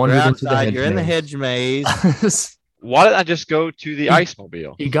 You've You're wandered into the outside. hedge You're in the maze. hedge maze. Why didn't I just go to the ice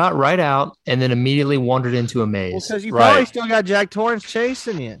mobile? He got right out and then immediately wandered into a Well, maze. because you Right. probably still got Jack Torrance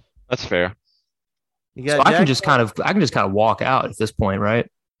chasing you. That's fair. You So got I can Jack just kind of walk out at this point, right?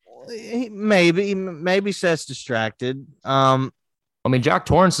 maybe Seth's distracted. I mean, Jack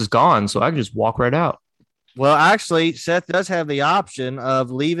Torrance is gone, so I can just walk right out. Well, actually, Seth does have the option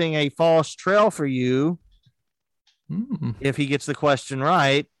of leaving a false trail for you Mm. if he gets the question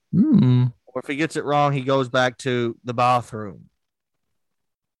right, Mm. or if he gets it wrong, he goes back to the bathroom.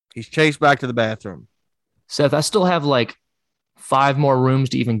 He's chased back to the bathroom. Seth, I still have like 5 more rooms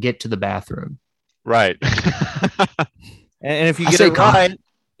to even get to the bathroom. Right. And if you I get say it God. right,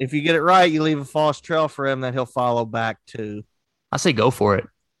 if you get it right, you leave a false trail for him that he'll follow back to I say go for it.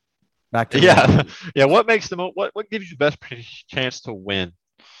 the yeah. room. Yeah. What makes the what gives you the best chance to win?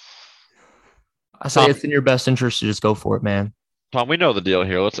 I say Tom. it's in your best interest to just go for it, man. Tom, we know the deal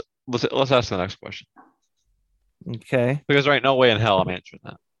here. Let's ask the next question. Okay. Because there ain't no way in hell I'm answering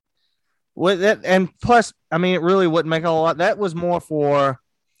that. Well, that, and plus, I mean, it really wouldn't make a lot. That was more for,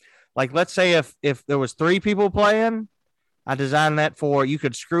 like, let's say if there was 3 people playing, I designed that for you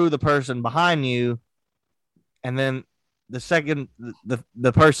could screw the person behind you, and then the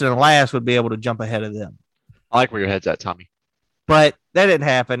person in last would be able to jump ahead of them. I like where your head's at, Tommy. But that didn't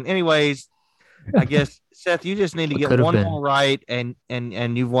happen. Anyways, I guess Seth, you just need to It get could have one been. more right, and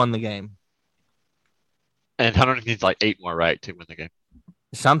you've won the game. And Hunter needs like 8 more right to win the game.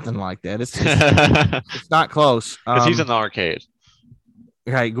 Something like that. It's Because it's not close. he's in the arcade.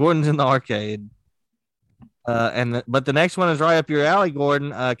 Right, Gordon's in the arcade. But the next one is right up your alley,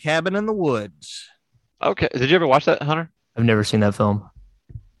 Gordon. Cabin in the Woods. Okay. Did you ever watch that, Hunter? I've never seen that film.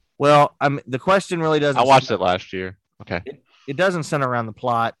 Well, the question really doesn't. I watched it last year. Okay. It doesn't center around the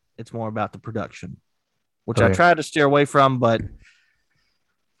plot. It's more about the production, which I Okay. tried to steer away from, but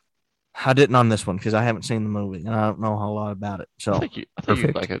I didn't on this one because I haven't seen the movie and I don't know a whole lot about it. I So think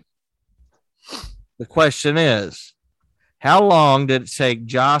you'd like it. the question is, how long did it take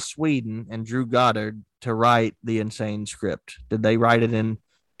Joss Whedon and Drew Goddard to write the insane script? Did they write it in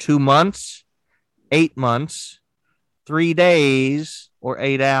 2 months, 8 months, 3 days, or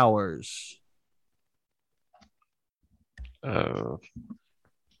 8 hours?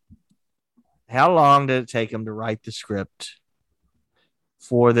 How long did it take them to write the script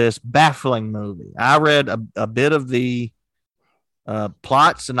for this baffling movie? I read a bit of the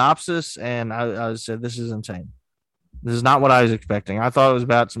plot synopsis, and I said, this is insane. This is not what I was expecting. I thought it was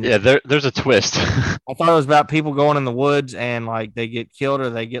about some. Yeah, there's a twist. I thought it was about people going in the woods and like they get killed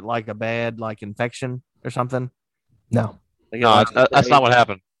or they get like a bad like infection or something. No. They get, No, like, that's not what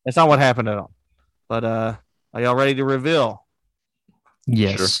happened. That's not what happened at all. But are y'all ready to reveal?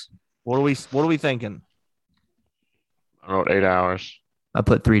 Yes. What are we thinking? I wrote 8 hours. I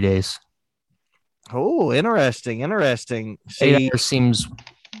put 3 days. Oh, interesting. 8 hours seems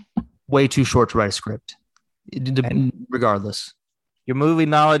way too short to write a script. Regardless. Your movie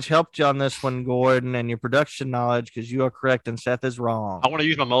knowledge helped you on this one, Gordon, and your production knowledge, because you are correct and Seth is wrong. I want to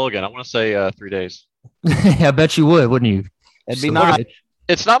use my mulligan. I want to say 3 days. I bet you would, wouldn't you? It'd be So nice. good.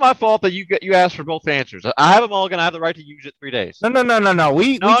 It's not my fault that you asked for both answers. I have a mulligan. I have the right to use it 3 days. No. We No,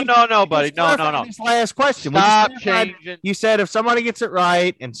 just- no, we buddy. just No, clarified no. This last question. We just Stop clarified- changing. You said if somebody gets it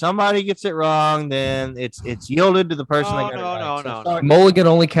right and somebody gets it wrong, then it's yielded to the person that got it right. No. sorry. Mulligan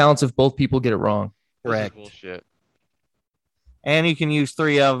only counts if both people get it wrong. Correct. This is bullshit. And you can use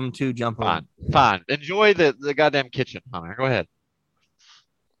 3 of them to jump on. Fine. Enjoy the goddamn kitchen, Hunter. Go ahead.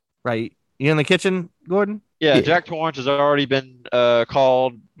 Right. You in the kitchen, Gordon? Yeah, Yeah. Jack Torrance has already been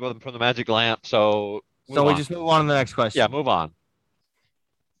called from the magic lamp, so So we just move on to the next question. yeah, move on.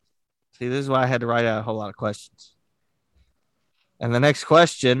 See, this is why I had to write out a whole lot of questions. And the next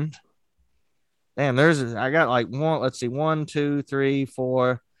question, damn, I got like one, two, three,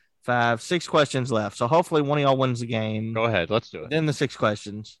 four, 5, 6 questions left. So hopefully one of y'all wins the game. Go ahead. Let's do it. Then the 6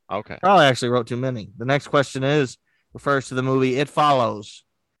 questions. Okay. Probably actually wrote too many. The next question refers to the movie It Follows.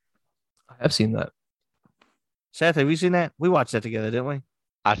 I have seen that. Seth, have you seen that? We watched that together, didn't we?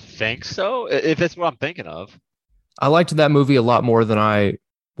 I think so. If that's what I'm thinking of. I liked that movie a lot more than I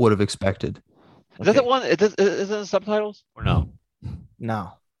would have expected. Is that the one? Is it the subtitles or no?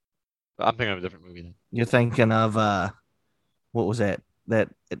 No. I'm thinking of a different movie then. You're thinking of what was that? That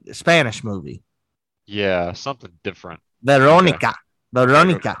Spanish movie. Yeah, something different. Veronica.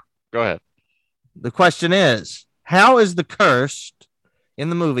 Veronica. Go ahead. The question is, how is the curse in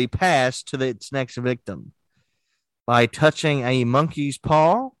the movie passed to its next victim? By touching a monkey's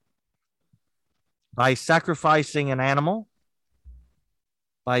paw? By sacrificing an animal?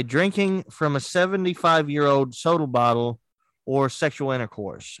 By drinking from a 75-year-old soda bottle? Or sexual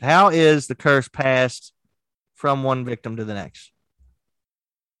intercourse? How is the curse passed from one victim to the next?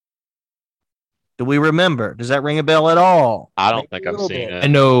 Do we remember? Does that ring a bell at all? I don't Maybe think a I've little seen bit. it. I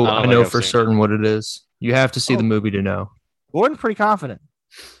know I don't I think know I've for seen it. certain what it is. You have to see the movie to know. Gordon's pretty confident.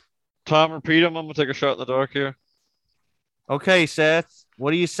 Tom, repeat them. I'm gonna take a shot in the dark here. Okay, Seth.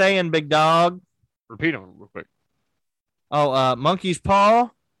 What are you saying, big dog? Repeat them real quick. Oh, monkey's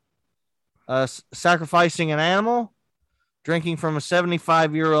paw, sacrificing an animal, drinking from a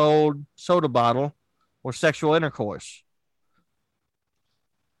 75-year-old soda bottle, or sexual intercourse.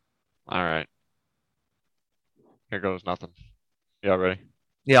 All right. Here goes nothing. Y'all ready?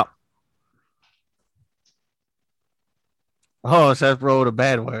 Yeah. Oh, Seth wrote a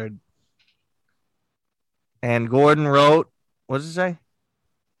bad word. And Gordon wrote, what does it say?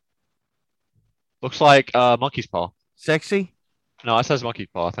 Looks like monkey's paw. Sexy? No, it says monkey's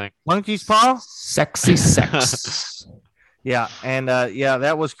paw, I think. Monkey's paw? Sexy sex. Yeah, and yeah,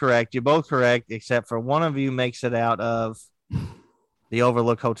 that was correct. You're both correct, except for one of you makes it out of the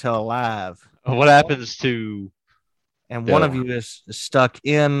Overlook Hotel alive, What happens to and one of Yeah. you is stuck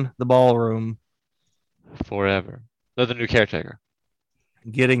in the ballroom forever? They're the new caretaker.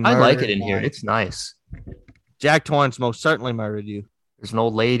 getting I like murdered it in here. by- It's nice. Jack Torrance most certainly murdered you. There's an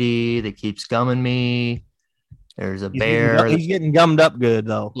old lady that keeps gumming me. There's a He's bear getting, that's he's getting gummed up good,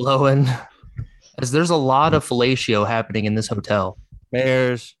 though. blowing. As there's a lot of fellatio happening in this hotel.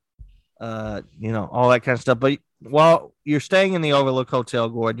 Bears, all that kind of stuff. But while you're staying in the Overlook Hotel,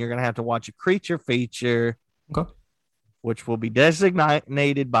 Gordon, you're going to have to watch a creature feature, Okay. which will be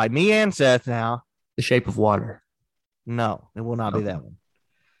designated by me and Seth now. The Shape of Water. No, it will not be Okay. that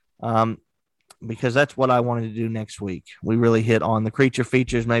one. Because that's what I wanted to do next week. We really hit on the creature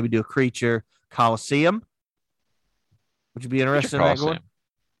features, maybe do a creature Coliseum. Would you be interested in that, Gordon?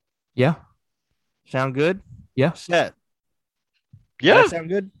 Yeah. Sound good? Yeah. Seth, does Yeah, that sound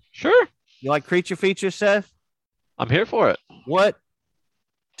good? sure. You like creature features, Seth? I'm here for it. What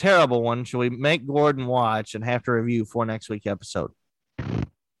terrible one should we make Gordon watch and have to review for next week's episode? Tom,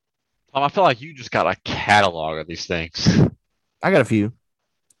 I feel like you just got a catalog of these things. I got a few.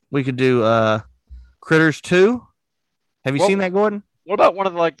 We could do Critters 2. Have you Well- seen that, Gordon? What about one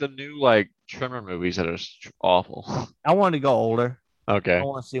of the new Trimmer movies that are awful? I wanted to go older. Okay. I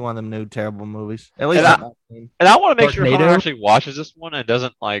want to see one of them new terrible movies. At least And I- I've seen. And I want to make sure Hunter Sharknado? actually watches this one and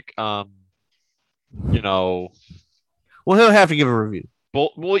doesn't Well, he'll have to give a review.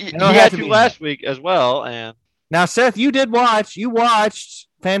 he don't have had to to be last week as well, and Now, Seth, you did watch. You watched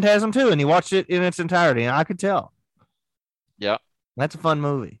Phantasm 2, and you watched it in its entirety, and I could tell. Yeah. That's a fun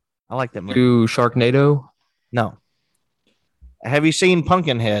movie. I like that movie. Do Sharknado? No. Have you seen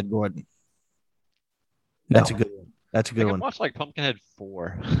Pumpkinhead, Gordon? That's No. a good one. That's a I good think I one. watched Pumpkinhead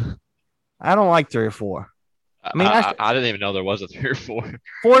 4. I don't like 3 or 4. I mean, I didn't even know there was a 3 or 4.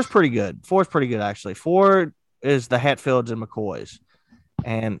 4 is pretty good. 4 is pretty good, actually. 4 is the Hatfields and McCoys.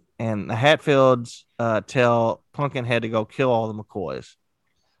 and the Hatfields tell Pumpkinhead to go kill all the McCoys.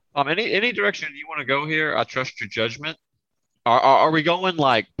 Any direction you want to go here, I trust your judgment. Are we going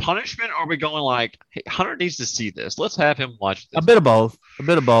like punishment, or are we going like, hey, Hunter needs to see this? Let's have him watch this. A bit of both. A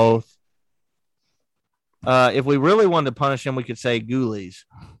bit of both. If we really wanted to punish him, we could say ghoulies.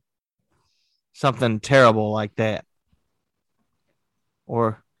 Something terrible like that.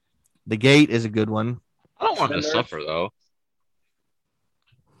 Or the gate is a good one. I don't want him to suffer though.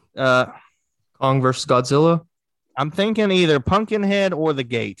 Kong versus Godzilla. I'm thinking either Pumpkinhead or the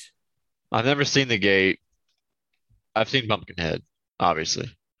gate. I've never seen the gate. I've seen Pumpkinhead, obviously.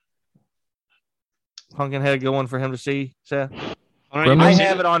 Pumpkinhead, a good one for him to see, Seth.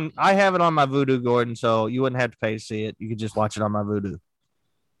 Gremlins? I have it on my Voodoo, Gordon, so you wouldn't have to pay to see it. You could just watch it on my Voodoo.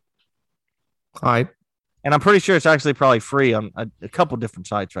 All right. And I'm pretty sure it's actually probably free on a couple different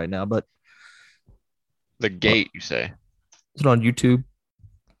sites right now. But The gate, you say? Is it on YouTube?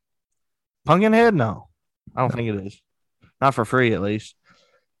 Pumpkinhead, no, I don't think it is. Not for free, at least.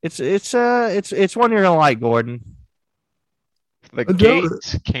 It's one you're gonna like, Gordon. The Gate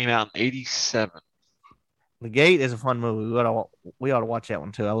came out in '87. The Gate is a fun movie. We ought to watch that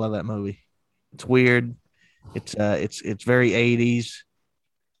one too. I love that movie. It's weird. It's very 80s.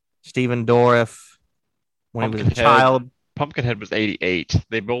 Stephen Dorff when he was a child. Pumpkinhead was '88.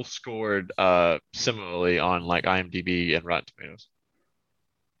 They both scored similarly on like IMDb and Rotten Tomatoes.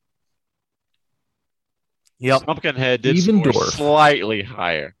 Yep. Pumpkinhead did Stephen score Dorff. slightly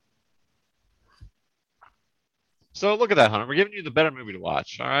higher. So look at that, Hunter. We're giving you the better movie to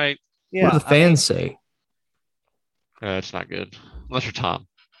watch. All right. Yeah. What do the fans say? It's not good unless you're Tom.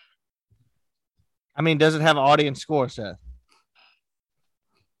 I mean, does it have an audience score, Seth?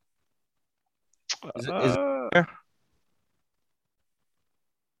 Is it there?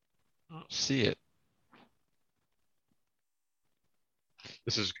 I don't see it.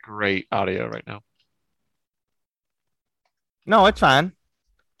 This is great audio right now. No, it's fine.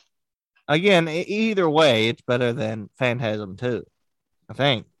 Again, either way, it's better than Phantasm 2, I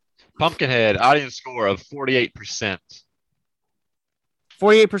think. Pumpkinhead audience score of 48%.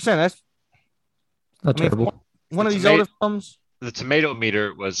 48%. That's Not terrible. one of It's these older films. The tomato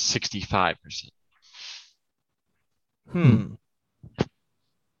meter was 65%.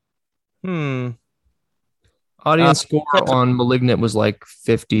 Audience score on Malignant was like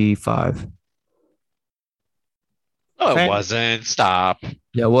 55. No, it Fan- wasn't. Stop.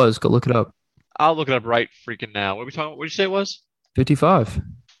 Yeah, it was. Go look it up. I'll look it up right freaking now. What are we talking about? What did you say it was? 55.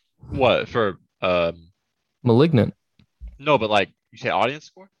 What for? Malignant. No, but like you say audience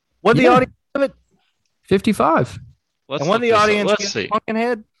score? What the Yeah. audience give it? 55. Let's And what look the this up. audience Let's give see.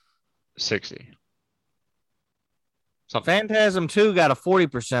 Pumpkinhead? 60. Something. Phantasm 2 got a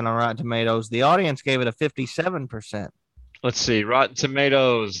 40% on Rotten Tomatoes. The audience gave it a 57%. Let's see. Rotten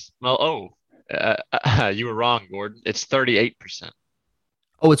Tomatoes. Well, you were wrong, Gordon. It's 38%.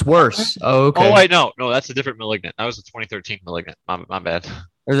 Oh, it's worse. Oh, okay. Oh wait, no, that's a different Malignant. That was the 2013 Malignant. My bad.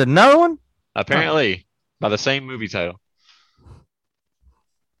 There's another one? Apparently, by the same movie title.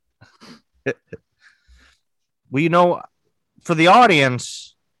 Well, you know, for the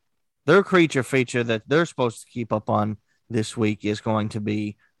audience, their creature feature that they're supposed to keep up on this week is going to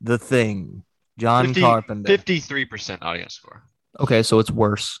be The Thing, John Carpenter. 53% audience score. Okay, so it's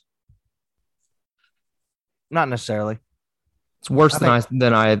worse. Not necessarily. It's worse I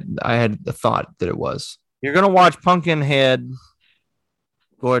than I had thought that it was. You're going to watch Pumpkinhead,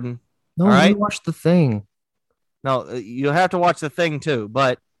 Gordon. No, All you right. watch The Thing. No, you'll have to watch The Thing too.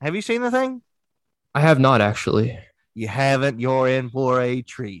 But have you seen The Thing? I have not actually. You haven't. You're in for a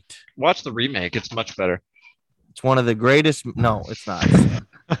treat. Watch the remake. It's much better. It's one of the greatest. No, it's not.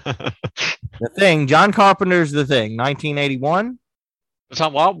 The Thing. John Carpenter's The Thing, 1981.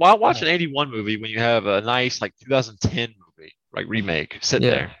 Tom, why watch an 81 movie when you have a nice like 2010 movie, like remake, sitting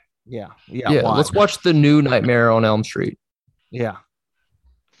Yeah. there? Yeah. Why? Let's watch the new Nightmare on Elm Street. Yeah.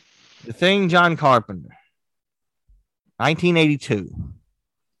 The Thing, John Carpenter, 1982.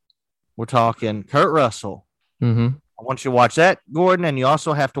 We're talking Kurt Russell. Mm-hmm. I want you to watch that, Gordon, and you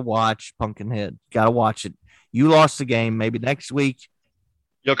also have to watch Pumpkinhead. Got to watch it. You lost the game. Maybe next week.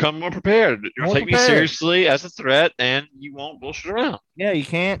 You'll come more prepared. You'll More take me prepared. seriously as a threat, and you won't bullshit around. Yeah, you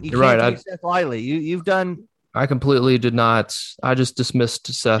can't. You're right, Take Seth lightly. You've done. I completely did not. I just dismissed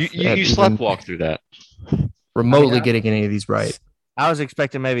Seth. You at even sleptwalk through that. remotely I- getting any of these right. I was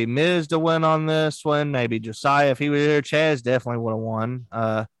expecting maybe Miz to win on this one. Maybe Josiah, if he was here, Chaz definitely would have won.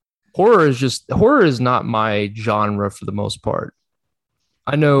 Horror is not my genre for the most part.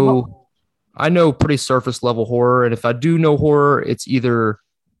 I know pretty surface level horror, and if I do know horror, it's either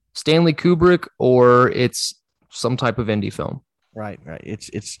Stanley Kubrick or it's some type of indie film. Right.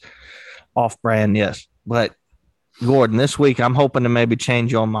 It's off-brand, yes. But Gordon, this week I'm hoping to maybe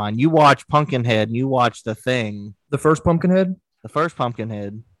change your mind. You watch Pumpkinhead and you watch The Thing. The first Pumpkinhead? The first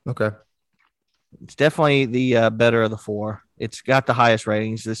Pumpkinhead. Okay. It's definitely the better of the four. It's got the highest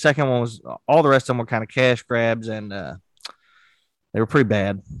ratings. The second one was all the rest of them were kind of cash grabs and they were pretty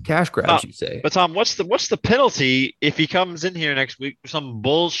bad. Cash grabs, you say? But Tom, what's the penalty if he comes in here next week for some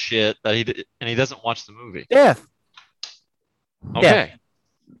bullshit that he doesn't watch the movie? Death. Okay.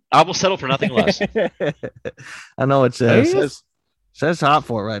 I will settle for nothing less. I know it says hot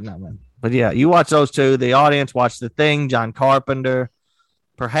for it right now, man. But yeah, you watch those two. The audience watch The Thing, John Carpenter.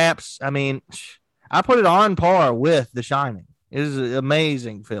 Perhaps, I mean, I put it on par with The Shining. It is an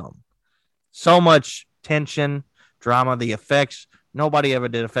amazing film. So much tension, drama, the effects. Nobody ever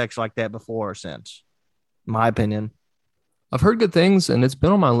did effects like that before or since, in my opinion. I've heard good things, and it's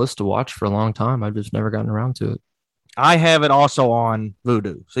been on my list to watch for a long time. I've just never gotten around to it. I have it also on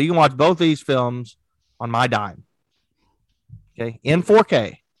Vudu. So you can watch both these films on my dime. Okay. In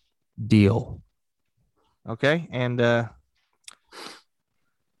 4K. Deal. Okay. And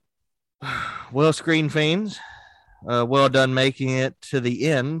well, Screen Fiends, well done making it to the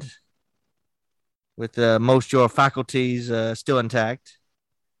end with most your faculties still intact.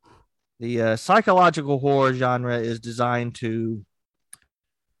 The psychological horror genre is designed to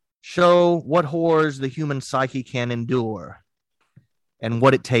show what horrors the human psyche can endure and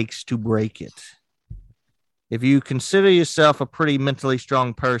what it takes to break it. If you consider yourself a pretty mentally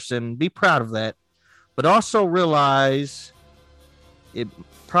strong person, be proud of that, but also realize it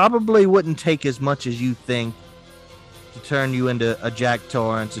probably wouldn't take as much as you think to turn you into a Jack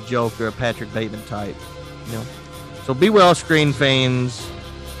Torrance, a Joker, a Patrick Bateman type. You know? So be well, Screen Fiends,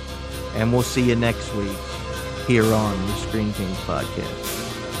 and we'll see you next week here on the Screen Fiends podcast.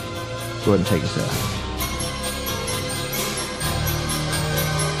 Go ahead and take us out.